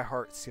made my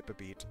heart skip a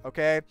beat,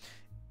 okay?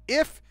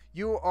 If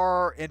you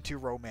are into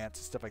romance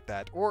and stuff like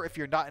that, or if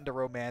you're not into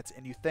romance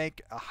and you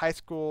think a high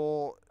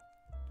school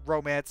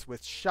romance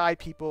with shy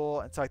people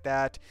and stuff like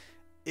that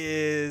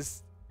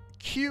is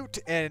cute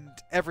and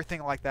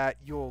everything like that,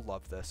 you'll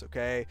love this,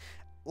 okay?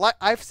 Like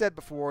I've said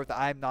before that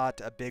I'm not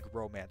a big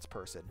romance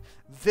person.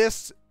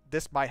 This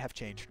might have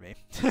changed me.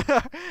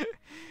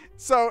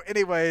 So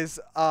anyways,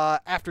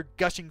 after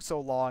gushing so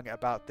long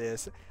about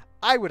this,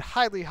 I would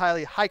highly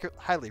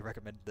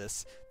recommend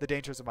this, The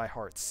Dangers of My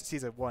Heart,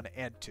 Season 1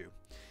 and 2.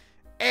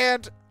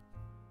 And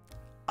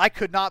I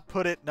could not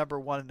put it number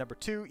 1 and number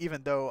 2,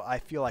 even though I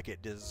feel like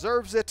it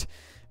deserves it,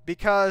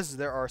 because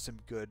there are some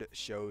good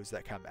shows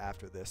that come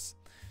after this.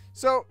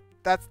 So,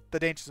 that's The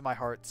Dangers of My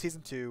Heart,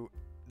 Season 2,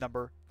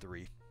 number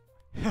 3.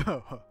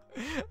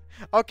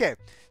 Okay,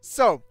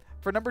 so,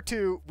 for number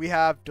 2, we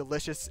have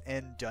Delicious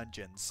in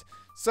Dungeons.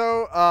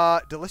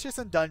 So, Delicious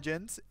in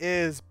Dungeons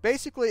is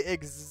basically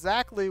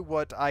exactly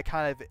what I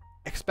kind of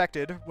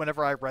expected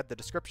whenever I read the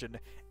description,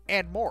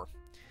 and more.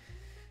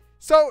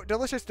 So,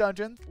 Delicious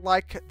Dungeons,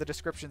 like the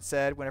description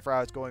said whenever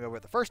I was going over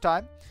it the first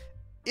time,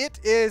 it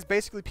is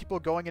basically people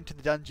going into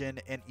the dungeon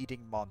and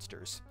eating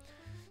monsters.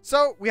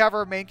 So, we have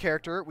our main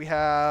character, we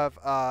have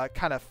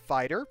kind of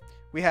fighter,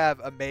 we have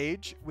a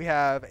mage, we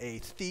have a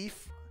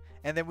thief,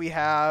 and then we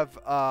have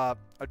a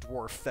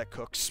dwarf that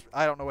cooks.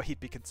 I don't know what he'd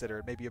be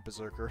considered, maybe a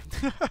berserker.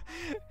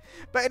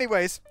 But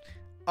anyways,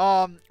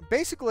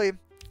 Basically,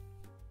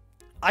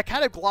 I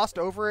kind of glossed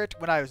over it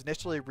when I was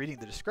initially reading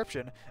the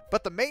description,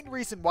 but the main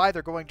reason why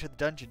they're going to the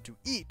dungeon to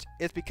eat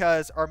is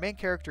because our main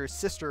character's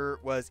sister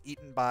was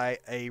eaten by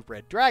a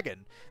red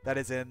dragon. That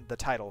is in the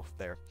title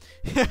there.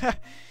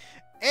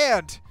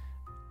 And,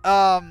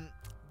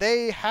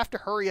 they have to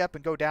hurry up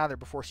and go down there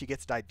before she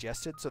gets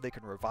digested so they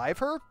can revive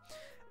her.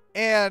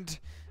 And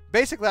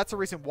basically that's the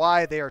reason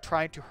why they are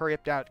trying to hurry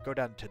up go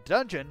down to the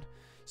dungeon.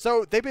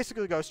 So they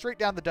basically go straight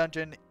down the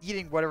dungeon,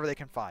 eating whatever they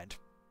can find.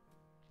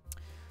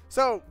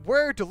 So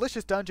where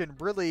Delicious Dungeon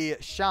really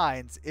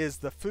shines is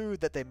the food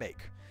that they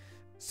make.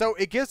 So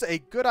it gives a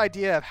good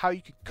idea of how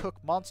you can cook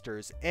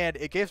monsters, and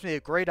it gives me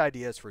great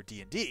ideas for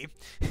D&D.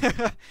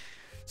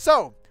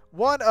 So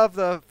one of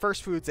the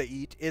first foods they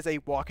eat is a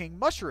walking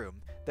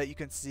mushroom that you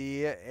can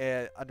see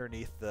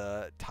underneath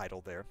the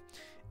title there.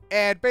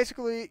 And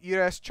basically you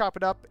just chop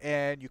it up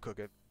and you cook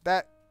it.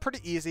 That pretty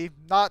easy,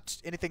 not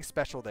anything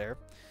special there.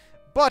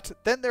 But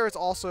then there is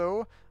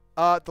also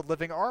the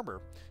living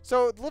armor.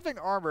 So the living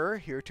armor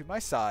here to my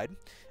side,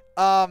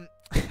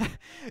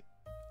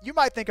 you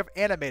might think of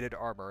animated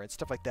armor and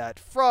stuff like that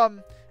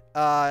from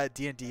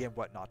D&D and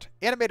whatnot.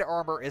 Animated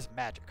armor is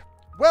magic.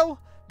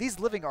 Well, these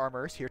living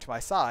armors here to my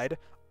side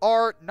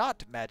are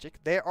not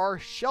magic. They are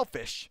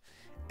shellfish.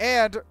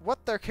 And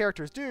what their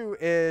characters do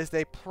is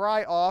they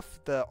pry off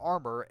the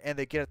armor and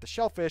they get at the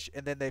shellfish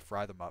and then they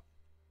fry them up.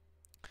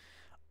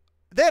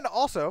 Then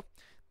also,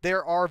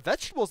 there are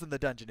vegetables in the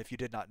dungeon if you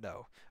did not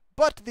know.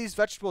 But these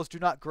vegetables do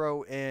not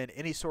grow in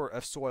any sort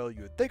of soil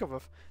you would think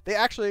of. They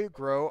actually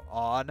grow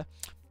on,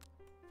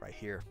 right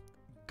here,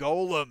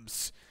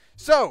 golems.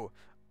 So,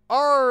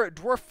 our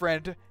dwarf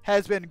friend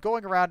has been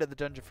going around in the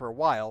dungeon for a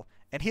while,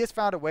 and he has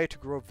found a way to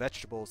grow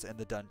vegetables in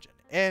the dungeon.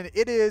 And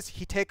it is,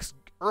 he takes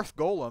earth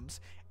golems,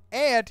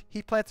 and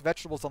he plants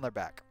vegetables on their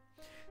back.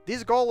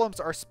 These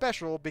golems are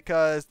special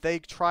because they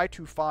try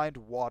to find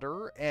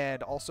water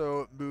and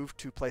also move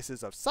to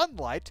places of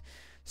sunlight,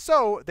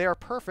 so they are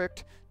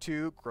perfect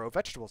to grow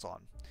vegetables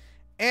on.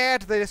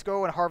 And they just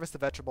go and harvest the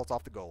vegetables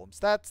off the golems.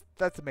 That's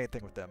the main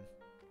thing with them.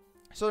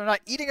 So they're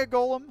not eating a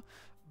golem,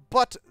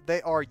 but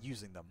they are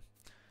using them.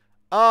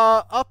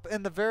 Up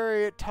in the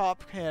very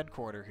top hand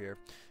corner here,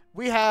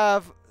 we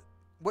have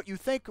what you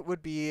think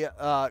would be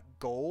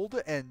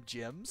gold and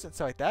gems and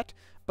stuff like that,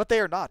 but they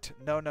are not.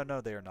 No,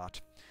 they are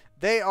not.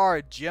 They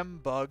are gem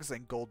bugs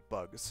and gold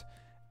bugs,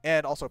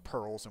 and also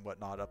pearls and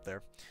whatnot up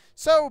there.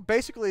 So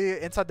basically,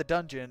 inside the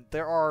dungeon,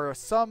 there are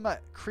some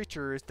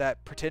creatures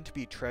that pretend to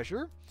be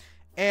treasure,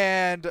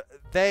 and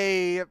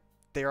they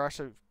are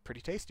actually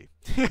pretty tasty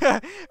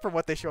from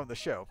what they show in the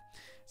show.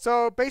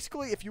 So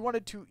basically, if you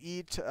wanted to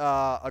eat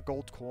a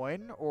gold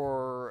coin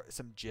or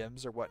some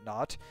gems or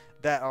whatnot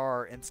that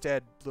are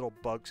instead little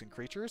bugs and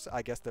creatures,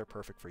 I guess they're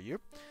perfect for you.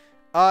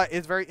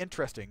 It's very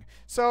interesting.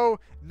 So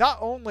not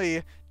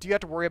only do you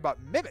have to worry about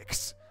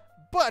mimics,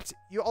 but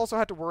you also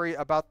have to worry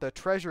about the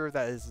treasure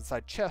that is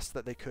inside chests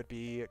that they could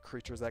be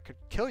creatures that could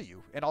kill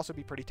you and also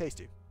be pretty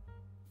tasty.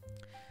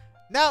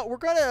 Now, we're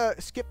going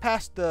to skip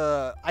past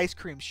the ice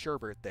cream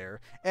sherbet there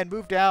and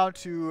move down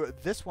to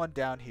this one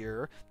down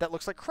here that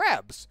looks like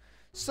crabs.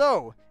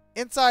 So,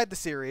 inside the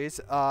series,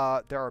 there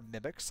are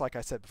mimics, like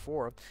I said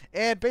before,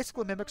 and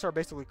basically mimics are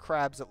basically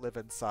crabs that live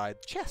inside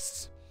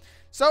chests.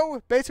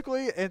 So,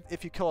 basically,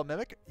 if you kill a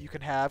mimic, you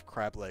can have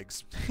crab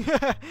legs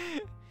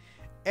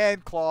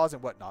and claws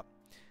and whatnot.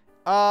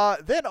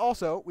 Then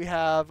also, we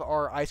have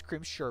our ice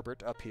cream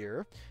sherbet up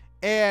here,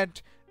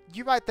 and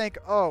you might think,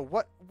 oh,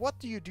 what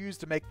do you use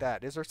to make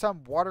that? Is there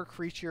some water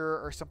creature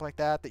or something like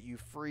that that you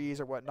freeze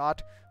or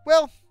whatnot?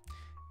 Well,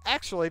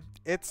 actually,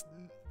 it's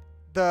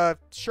the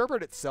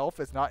sherbet itself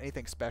is not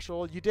anything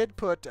special. You did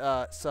put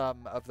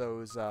some of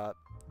those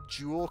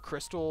jewel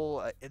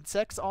crystal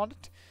insects on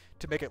it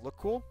to make it look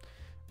cool.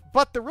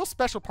 But the real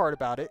special part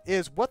about it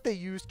is what they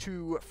use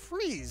to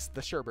freeze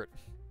the sherbet.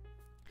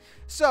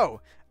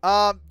 So,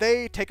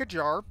 they take a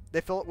jar,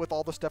 they fill it with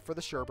all the stuff for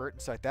the sherbet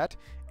and stuff like that,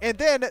 and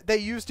then they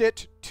used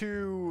it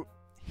to...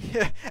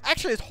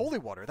 Actually, it's holy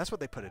water. That's what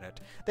they put in it.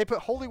 They put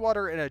holy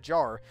water in a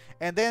jar,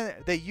 and then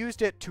they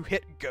used it to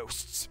hit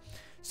ghosts.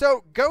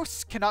 So,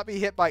 ghosts cannot be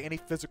hit by any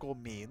physical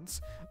means,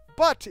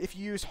 but if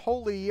you use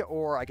holy,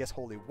 or I guess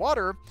holy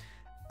water,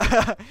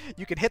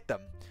 you can hit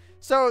them.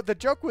 So, the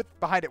joke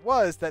behind it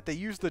was that they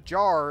used the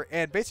jar,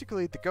 and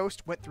basically the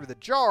ghost went through the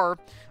jar,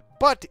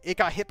 but it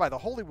got hit by the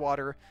holy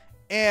water,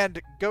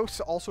 and ghosts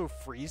also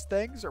freeze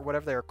things, or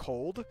whatever they're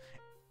cold.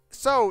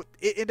 So,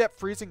 it ended up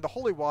freezing the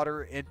holy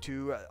water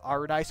into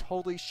our nice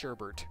holy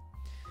sherbet.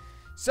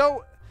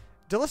 So,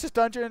 Delicious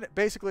Dungeon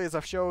basically is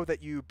a show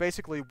that you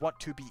basically want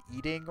to be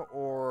eating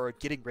or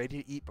getting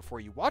ready to eat before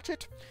you watch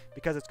it,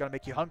 because it's going to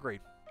make you hungry.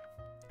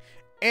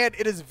 And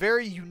it is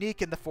very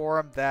unique in the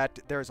form that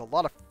there's a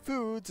lot of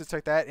foods and stuff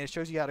like that, and it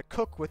shows you how to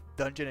cook with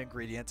dungeon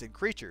ingredients and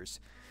creatures.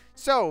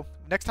 So,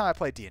 next time I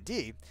play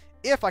D&D,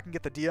 if I can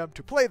get the DM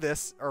to play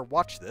this, or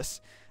watch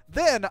this,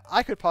 then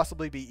I could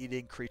possibly be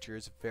eating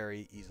creatures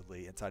very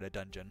easily inside a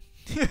dungeon.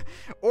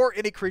 Or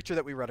any creature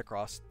that we run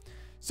across.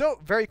 So,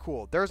 very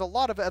cool. There's a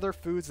lot of other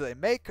foods that they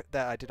make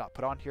that I did not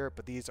put on here,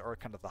 but these are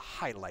kind of the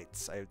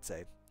highlights, I would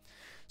say.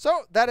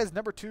 So, that is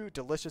number 2,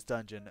 Delicious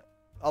Dungeon.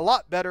 A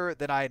lot better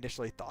than I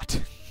initially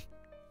thought.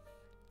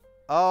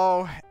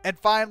 Oh, and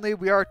finally,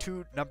 we are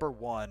to number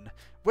 1,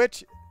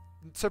 which,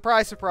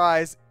 surprise,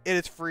 surprise, it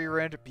is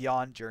Frieren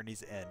Beyond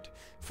Journey's End.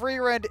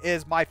 Frieren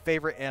is my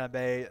favorite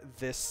anime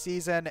this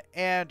season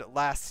and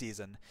last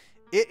season.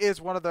 It is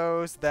one of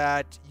those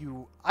that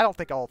I don't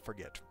think I'll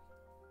forget.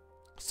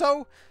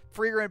 So,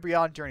 Frieren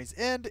Beyond Journey's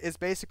End is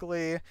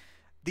basically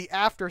the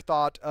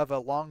afterthought of a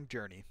long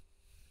journey.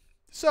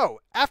 So,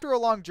 after a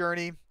long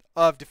journey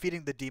of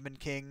defeating the Demon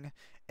King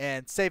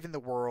and saving the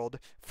world,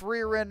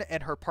 Frieren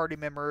and her party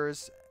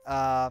members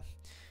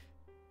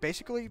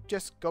basically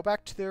just go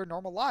back to their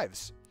normal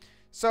lives.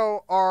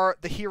 So,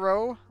 the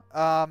hero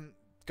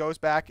goes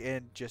back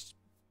and just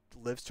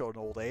lives to an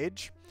old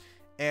age,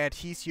 and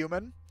he's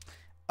human.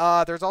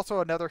 There's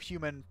also another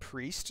human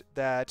priest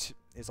that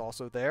is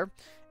also there,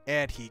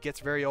 and he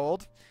gets very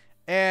old.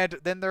 And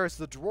then there's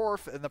the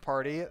dwarf in the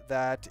party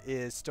that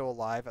is still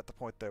alive at the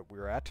point that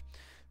we're at.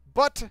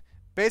 But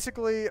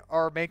basically,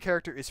 our main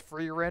character is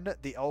Frieren,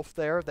 the elf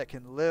there that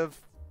can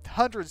live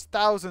hundreds,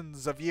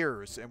 thousands of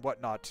years and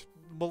whatnot,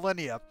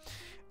 millennia.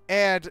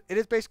 And it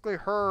is basically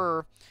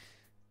her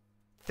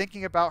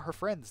thinking about her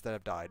friends that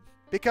have died.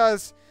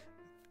 Because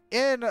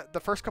in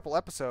the first couple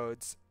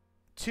episodes,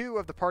 2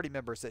 of the party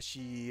members that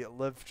she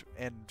lived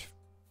and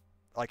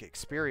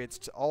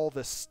experienced all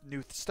this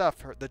new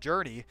stuff, the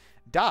journey,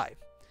 die.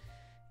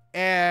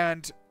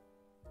 And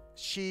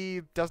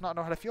she does not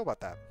know how to feel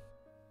about that.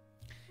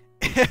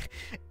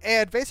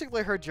 And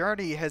basically her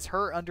journey has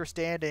her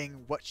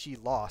understanding what she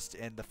lost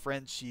and the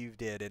friends she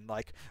did and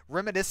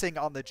reminiscing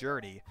on the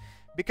journey.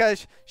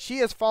 Because she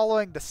is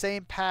following the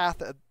same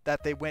path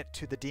that they went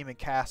to the Demon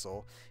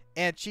Castle.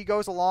 And she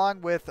goes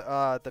along with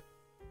the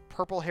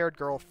purple-haired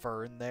girl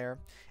Fern there,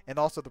 and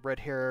also the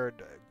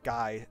red-haired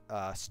guy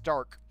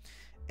Stark.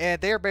 And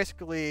they are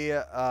basically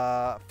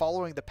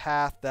following the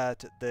path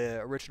that the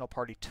original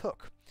party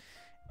took.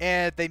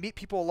 And they meet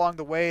people along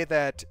the way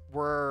that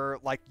were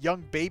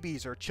young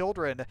babies or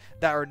children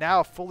that are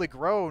now fully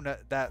grown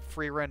that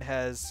Frieren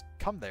has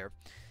come there.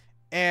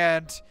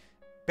 And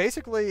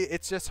basically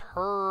it's just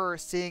her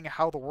seeing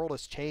how the world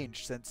has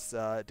changed since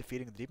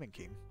defeating the Demon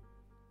King.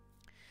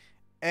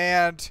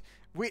 And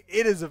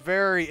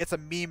it's a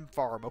meme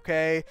farm,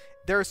 okay?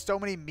 There's so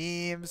many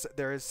memes.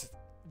 There's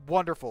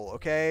wonderful,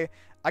 okay?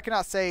 I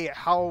cannot say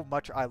how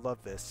much I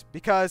love this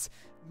because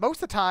most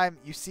of the time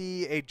you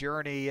see a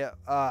journey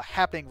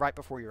happening right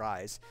before your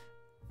eyes,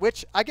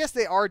 which I guess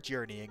they are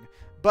journeying,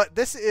 but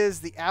this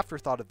is the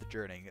afterthought of the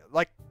journey.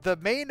 The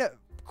main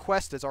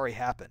quest has already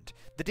happened.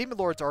 The Demon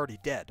Lord's already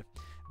dead.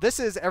 This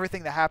is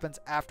everything that happens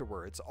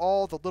afterwards.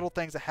 All the little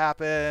things that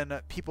happen,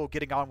 people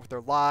getting on with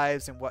their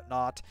lives and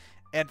whatnot.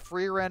 And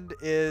Frieren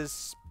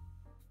is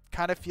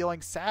kind of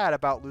feeling sad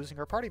about losing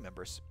her party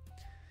members.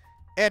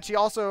 And she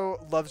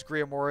also loves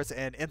Grimoires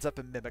and ends up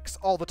in mimics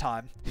all the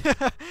time.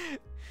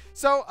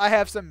 So I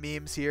have some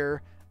memes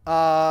here.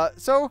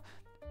 So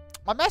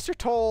my master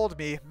told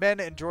me men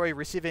enjoy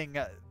receiving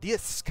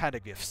this kind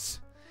of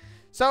gifts.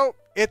 So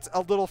it's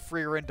a little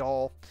Frieren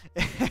doll.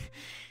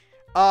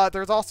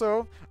 There's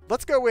also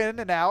Let's Go In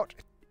and Out,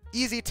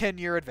 Easy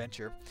 10-Year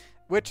Adventure,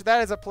 which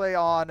that is a play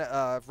on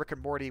Rick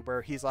and Morty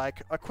where he's a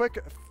quick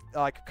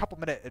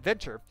couple-minute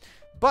adventure.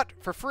 But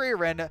for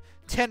Frieren,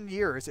 10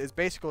 years is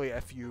basically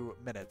a few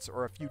minutes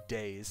or a few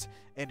days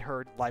in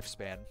her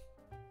lifespan.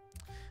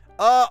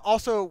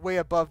 Also, way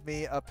above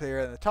me, up here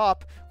in the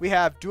top, we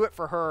have Do It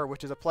For Her,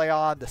 which is a play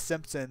on The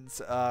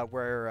Simpsons,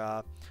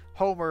 where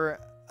Homer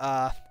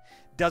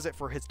does it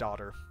for his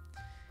daughter.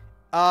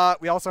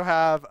 We also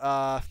have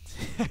a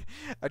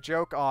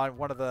joke on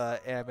one of the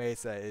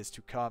animes that is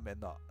to come in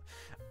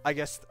I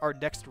guess our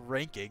next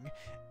ranking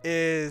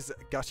is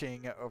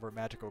gushing over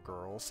magical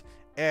girls.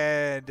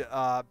 And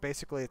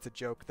basically it's a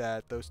joke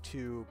that those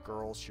 2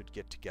 girls should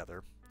get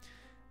together.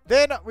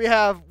 Then we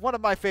have one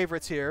of my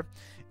favorites here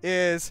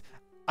is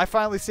I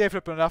finally saved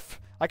up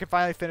enough. I can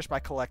finally finish my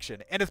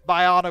collection. And it's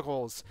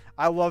Bionicles.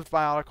 I loved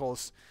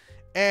Bionicles.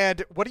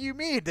 And what do you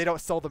mean they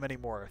don't sell them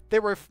anymore? They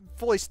were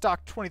fully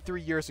stocked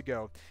 23 years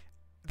ago.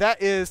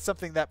 That is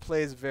something that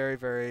plays very,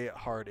 very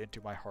hard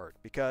into my heart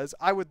because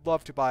I would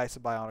love to buy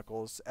some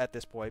Bionicles at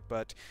this point,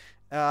 but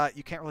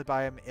you can't really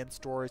buy them in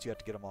stores. You have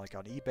to get them on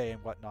eBay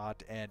and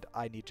whatnot, and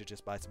I need to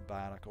just buy some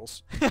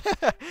Bionicles.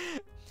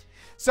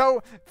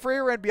 So,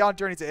 Frieren Beyond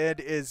Journey's End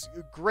is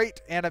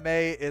great anime,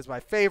 is my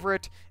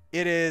favorite.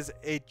 It is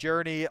a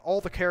journey.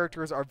 All the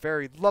characters are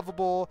very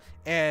lovable,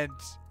 and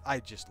I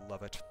just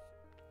love it.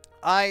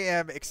 I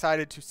am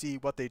excited to see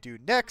what they do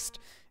next.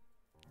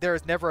 There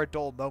is never a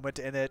dull moment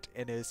in it,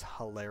 and it is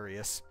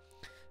hilarious.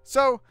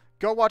 So,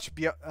 go watch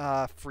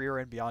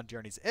Frieren Beyond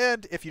Journey's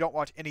End. If you don't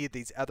watch any of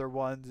these other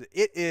ones,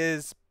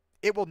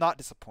 it will not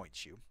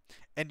disappoint you,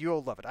 and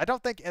you'll love it. I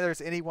don't think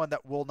there's anyone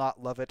that will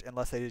not love it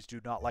unless they just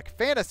do not like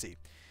fantasy,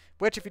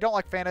 which if you don't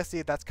like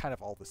fantasy, that's kind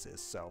of all this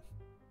is, so,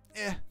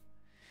 eh.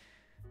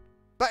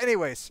 But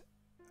anyways,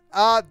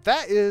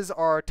 that is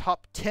our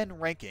top 10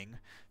 ranking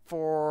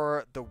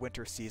for the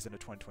winter season of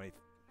 2020.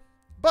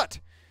 But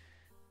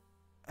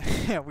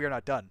we are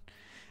not done.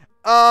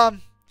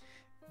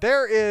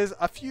 There is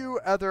a few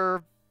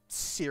other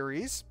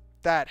series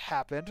that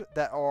happened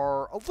that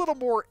are a little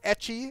more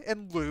ecchi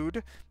and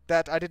lewd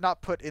that I did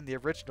not put in the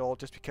original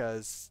just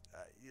because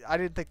I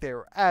didn't think they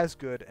were as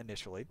good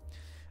initially.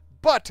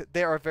 But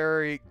they are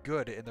very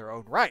good in their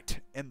own right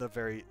in the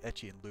very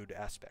ecchi and lewd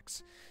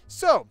aspects.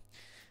 So,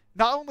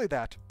 not only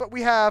that, but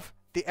we have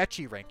the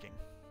ecchi ranking.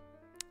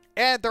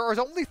 And there are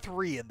only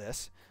 3 in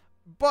this,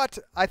 but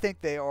I think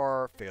they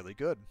are fairly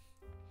good.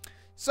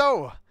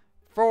 So,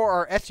 for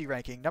our ecchi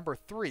ranking, number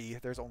 3,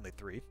 there's only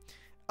 3,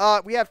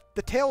 we have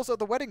the Tales of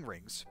the Wedding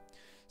Rings.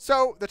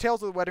 So, the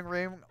Tales of the Wedding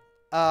Ring,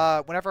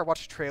 whenever I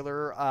watched the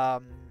trailer,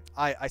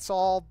 I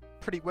saw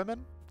pretty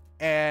women,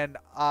 and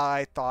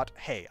I thought,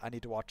 hey, I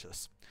need to watch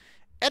this.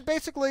 And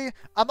basically,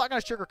 I'm not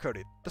going to sugarcoat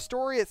it. The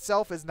story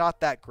itself is not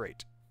that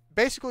great.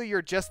 Basically,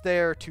 you're just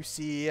there to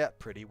see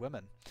pretty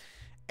women.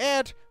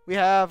 And we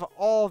have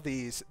all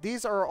these.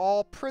 These are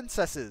all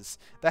princesses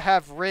that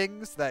have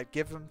rings that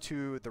give them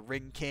to the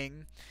Ring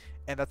King.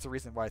 And that's the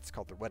reason why it's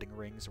called the Wedding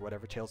Rings or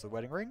whatever, Tales of the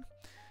Wedding Ring.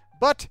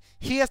 But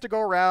he has to go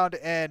around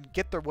and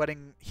get their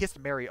wedding. He has to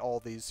marry all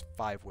these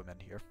 5 women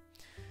here.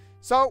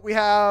 So we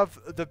have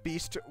the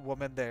Beast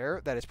woman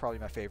there. That is probably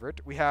my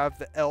favorite. We have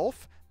the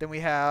elf. Then we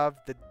have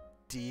the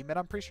demon.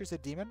 I'm pretty sure it's a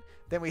demon.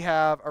 Then we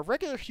have a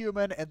regular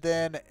human. And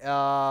then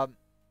an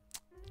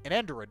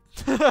android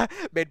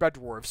made by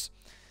dwarves.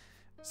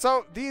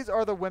 So these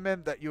are the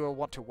women that you will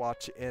want to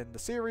watch in the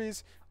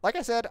series. Like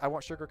I said, I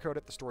won't sugarcoat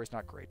it. The story's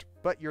not great.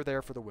 But you're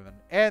there for the women.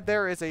 And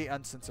there is a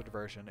uncensored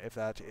version if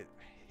that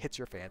hits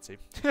your fancy.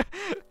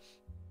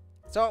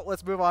 So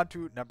let's move on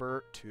to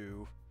number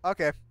 2.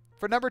 Okay.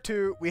 For number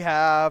 2, we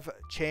have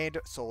Chained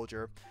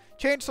Soldier.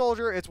 Chained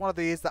Soldier is one of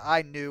these that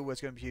I knew was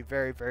going to be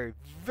very, very,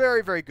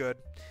 very, very good.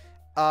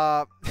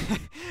 Or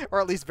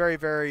at least very,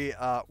 very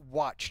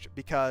watched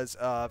because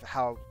of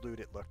how lewd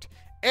it looked.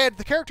 And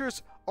the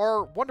characters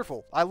are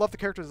wonderful. I love the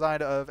character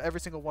design of every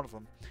single one of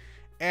them.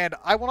 And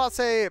I will not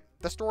say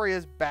the story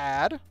is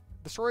bad.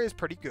 The story is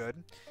pretty good.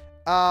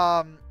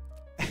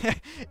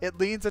 It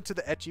leans into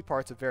the ecchi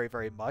parts of very,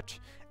 very much.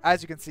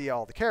 As you can see,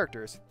 all the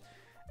characters.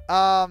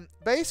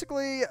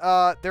 Basically,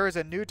 there is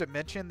a new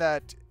dimension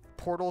that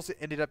portals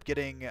ended up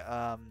getting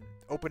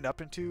opened up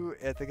into.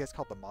 I think it's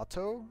called the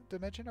Mato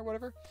dimension or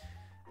whatever.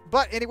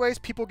 But anyways,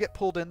 people get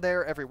pulled in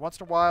there every once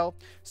in a while.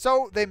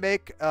 So they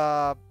make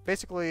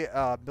basically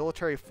a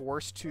military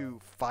force to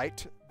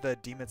fight the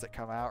demons that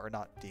come out. Or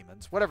not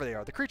demons, whatever they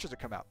are, the creatures that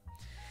come out.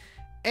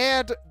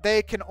 And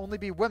they can only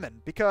be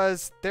women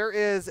because there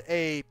is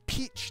a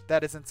peach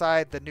that is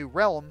inside the new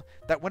realm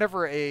that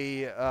whenever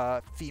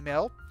a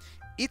female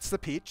eats the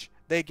peach,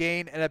 they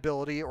gain an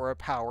ability or a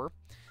power,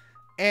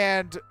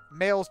 and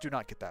males do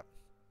not get that.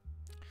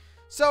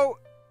 So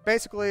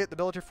basically, the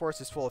military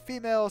force is full of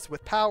females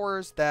with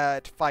powers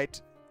that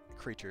fight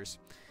creatures.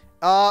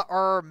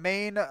 Our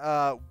main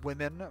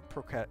women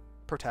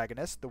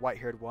protagonist, the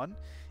white-haired one,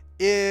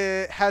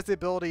 has the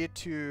ability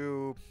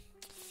to...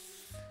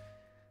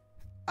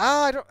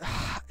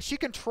 she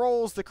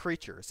controls the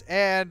creatures,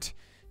 and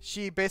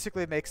she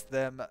basically makes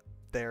them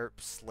their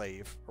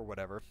slave or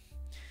whatever.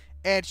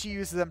 And she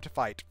uses them to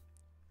fight.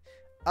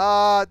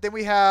 Then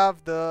we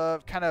have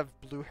the kind of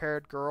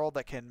blue-haired girl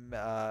that can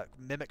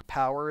mimic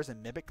powers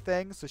and mimic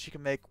things. So she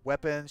can make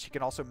weapons. She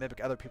can also mimic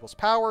other people's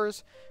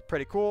powers.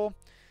 Pretty cool.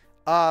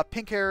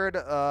 Pink-haired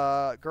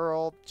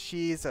girl.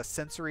 She's a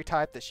sensory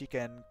type that she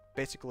can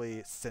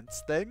basically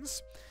sense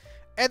things.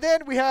 And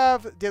then we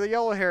have the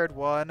yellow-haired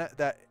one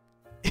that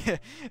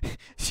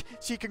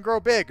she can grow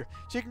big.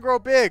 She can grow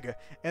big.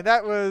 And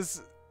that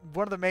was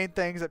one of the main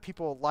things that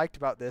people liked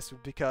about this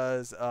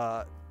because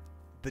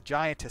the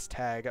Giantess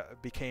tag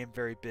became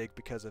very big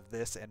because of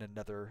this and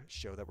another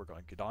show that we're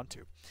going to get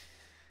onto.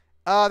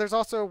 There's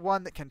also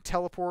one that can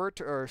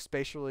teleport or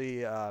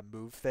spatially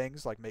move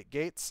things, like make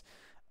gates.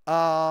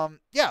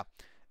 Yeah,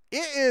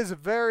 it is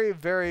very,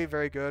 very,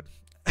 very good.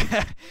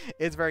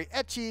 It's very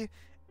ecchi,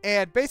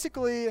 and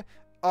basically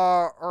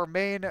our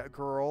main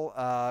girl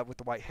with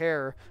the white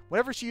hair,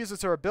 whenever she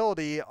uses her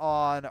ability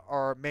on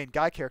our main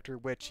guy character,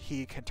 which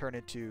he can turn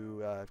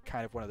into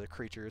kind of one of the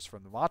creatures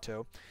from the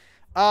Mato,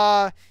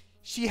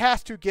 she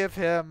has to give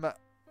him...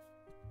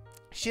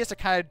 She has to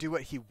kind of do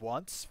what he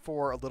wants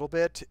for a little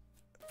bit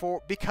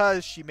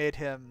because she made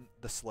him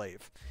the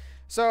slave.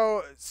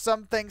 So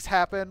some things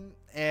happen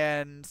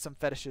and some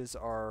fetishes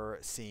are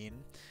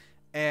seen.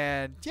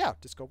 And yeah,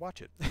 just go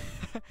watch it.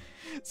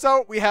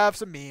 So we have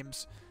some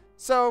memes.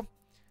 So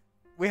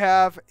we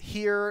have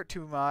here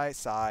to my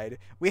side,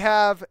 we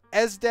have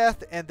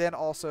Esdeath and then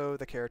also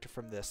the character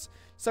from this.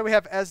 So we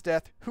have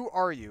Esdeath, who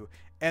are you?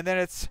 And then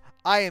it's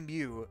I am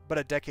you, but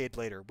a decade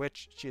later,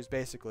 which she is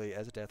basically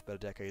Esdeath, but a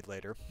decade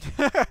later.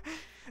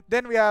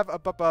 Then we have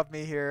up above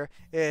me here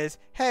is,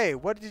 hey,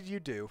 what did you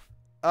do?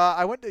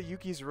 I went to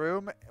Yuki's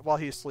room while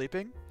he was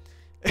sleeping.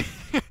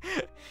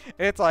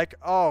 It's like,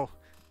 oh,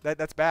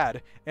 That's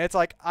bad. And it's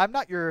like, I'm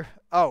not your...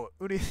 Oh,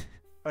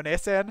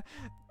 One-san?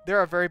 There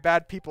are very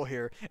bad people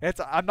here. And it's,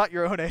 I'm not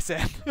your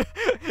One-san.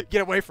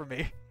 Get away from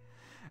me.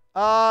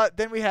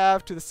 Then we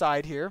have to the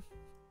side here.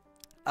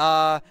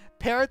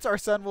 Parents, our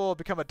son will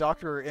become a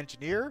doctor or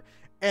engineer.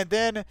 And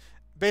then,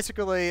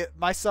 basically,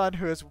 my son,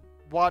 who has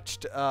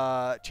watched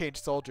Change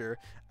Soldier,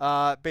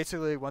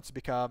 basically wants to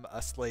become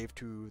a slave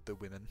to the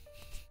women.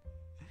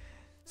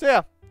 So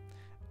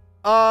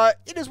yeah,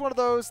 it is one of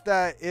those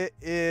that it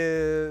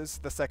is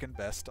the second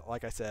best,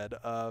 like I said,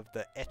 of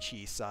the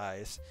ecchi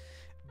size.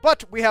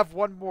 But we have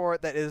one more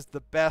that is the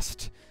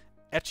best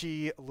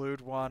ecchi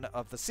lewd one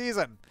of the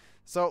season.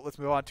 So let's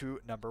move on to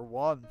number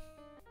one.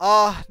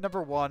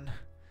 Number one.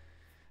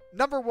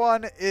 Number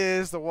one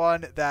is the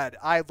one that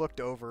I looked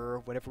over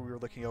whenever we were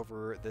looking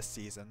over this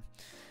season.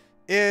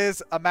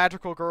 Is a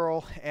magical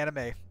girl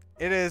anime.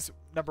 It is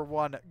number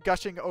one,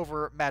 gushing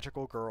over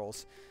magical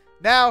girls.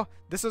 Now,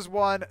 this is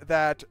one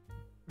that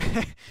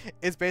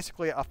is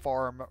basically a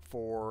farm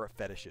for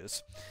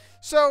fetishes.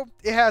 So,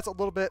 it has a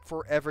little bit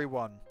for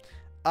everyone.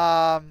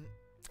 Some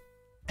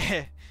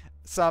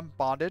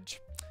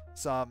bondage,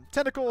 some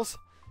tentacles,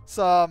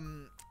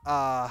 some,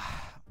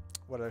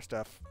 what other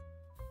stuff?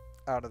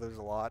 I don't know, there's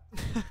a lot.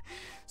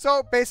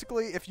 So,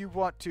 basically, if you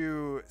want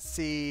to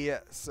see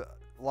a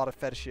lot of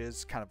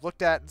fetishes kind of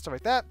looked at and stuff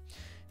like that,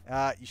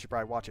 you should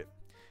probably watch it.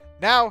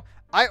 Now,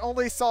 I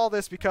only saw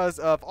this because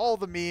of all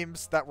the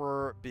memes that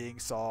were being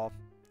saw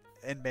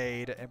and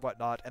made and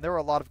whatnot, and there were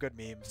a lot of good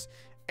memes.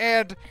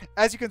 And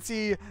as you can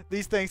see,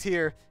 these things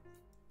here,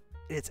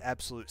 it's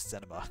absolute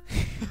cinema.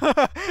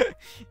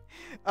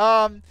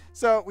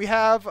 So we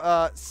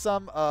have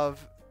some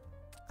of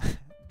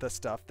the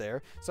stuff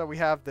there. So we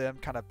have them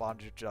kind of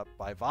bondaged up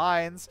by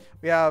vines.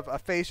 We have a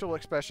facial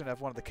expression of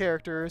one of the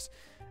characters.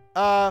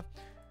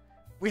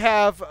 We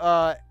have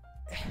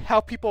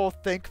how people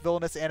think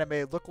villainous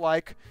anime look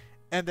like,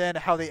 and then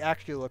how they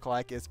actually look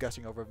like is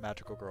gushing over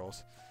magical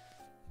girls.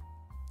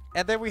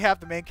 And then we have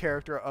the main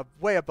character of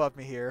way above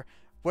me here,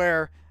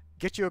 where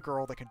get you a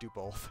girl that can do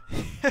both.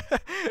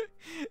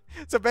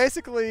 So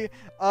basically,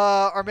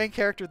 our main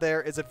character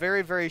there is a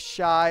very, very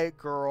shy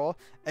girl.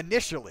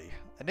 Initially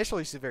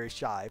she's very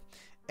shy,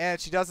 and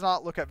she does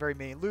not look at very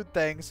many lewd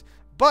things,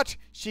 but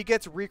she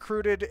gets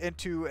recruited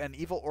into an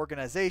evil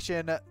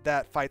organization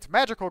that fights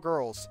magical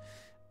girls.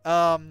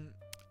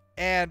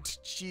 And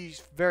she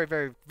very,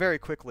 very, very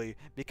quickly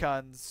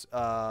becomes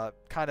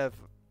kind of...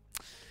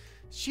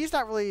 She's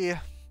not really...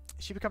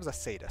 She becomes a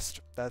sadist.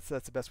 That's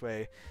the best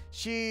way.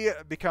 She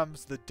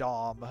becomes the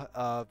dom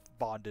of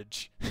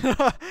bondage.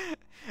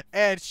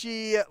 And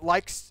she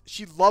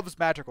loves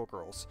magical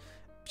girls.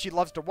 She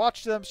loves to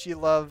watch them. She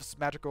loves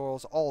magical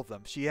girls, all of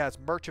them. She has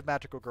merch of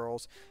magical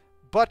girls,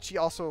 but she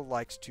also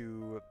likes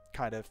to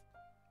kind of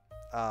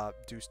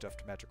do stuff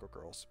to magical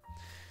girls.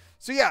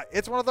 So yeah,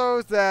 it's one of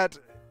those that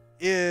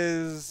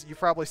is you've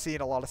probably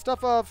seen a lot of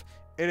stuff of.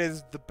 It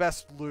is the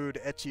best lewd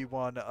ecchi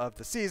one of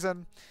the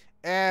season.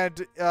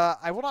 And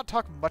I will not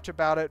talk much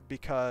about it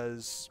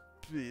because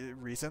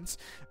reasons,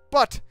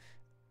 but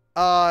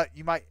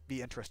you might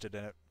be interested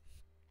in it.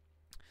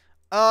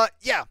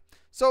 Yeah,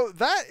 so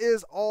that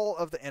is all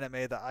of the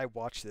anime that I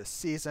watched this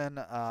season.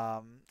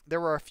 There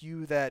were a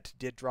few that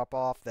did drop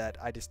off that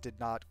I just did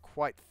not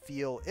quite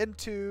feel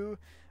into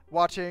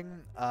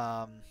watching.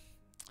 But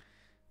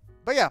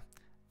yeah,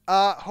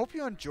 hope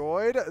you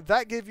enjoyed.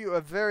 That gave you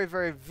a very,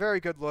 very, very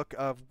good look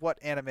of what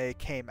anime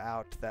came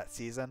out that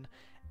season.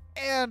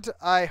 And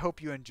I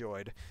hope you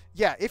enjoyed.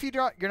 Yeah, if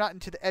you're not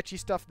into the ecchi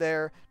stuff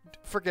there,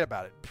 forget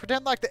about it.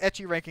 Pretend like the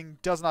ecchi ranking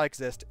does not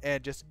exist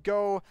and just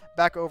go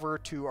back over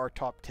to our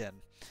top 10.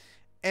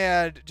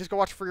 And just go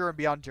watch Freer and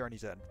Beyond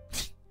Journey's End.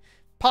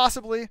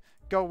 Possibly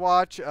go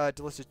watch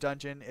Delicious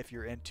Dungeon if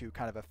you're into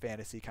kind of a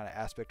fantasy kind of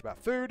aspect about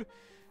food.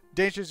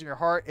 Dangers in Your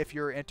Heart if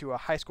you're into a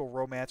high school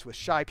romance with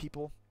shy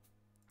people.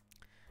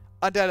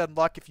 Undead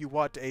Unluck if you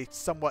want a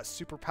somewhat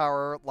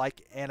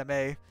superpower-like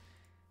anime.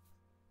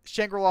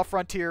 Shangri-La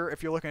Frontier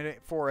if you're looking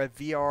for a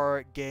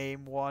VR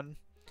game one.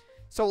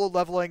 Solo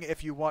Leveling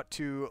if you want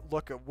to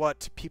look at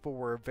what people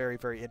were very,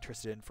 very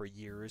interested in for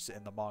years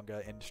in the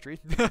manga industry.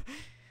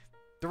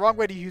 The Wrong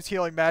Way to Use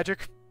Healing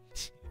Magic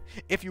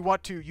if you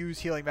want to use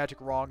healing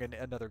magic wrong in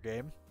another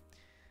game.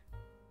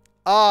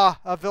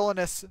 A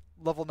Villainous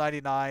Level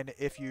 99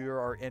 if you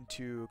are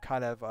into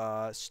kind of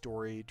a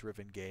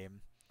story-driven game.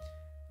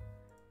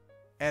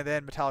 And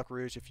then Metallic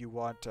Rouge if you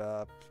want,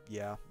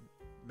 yeah,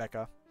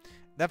 mecha.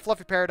 Then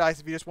Fluffy Paradise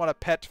if you just want to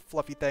pet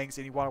fluffy things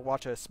and you want to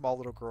watch a small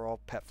little girl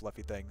pet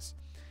fluffy things.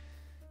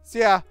 So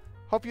yeah,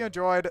 hope you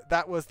enjoyed.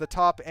 That was the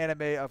top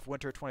anime of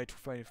winter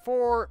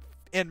 2024,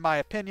 in my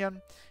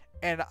opinion.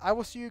 And I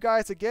will see you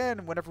guys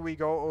again whenever we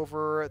go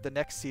over the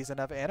next season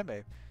of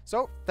anime.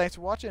 So, thanks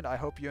for watching. I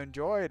hope you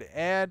enjoyed,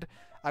 and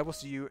I will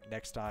see you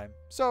next time.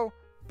 So,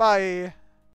 bye!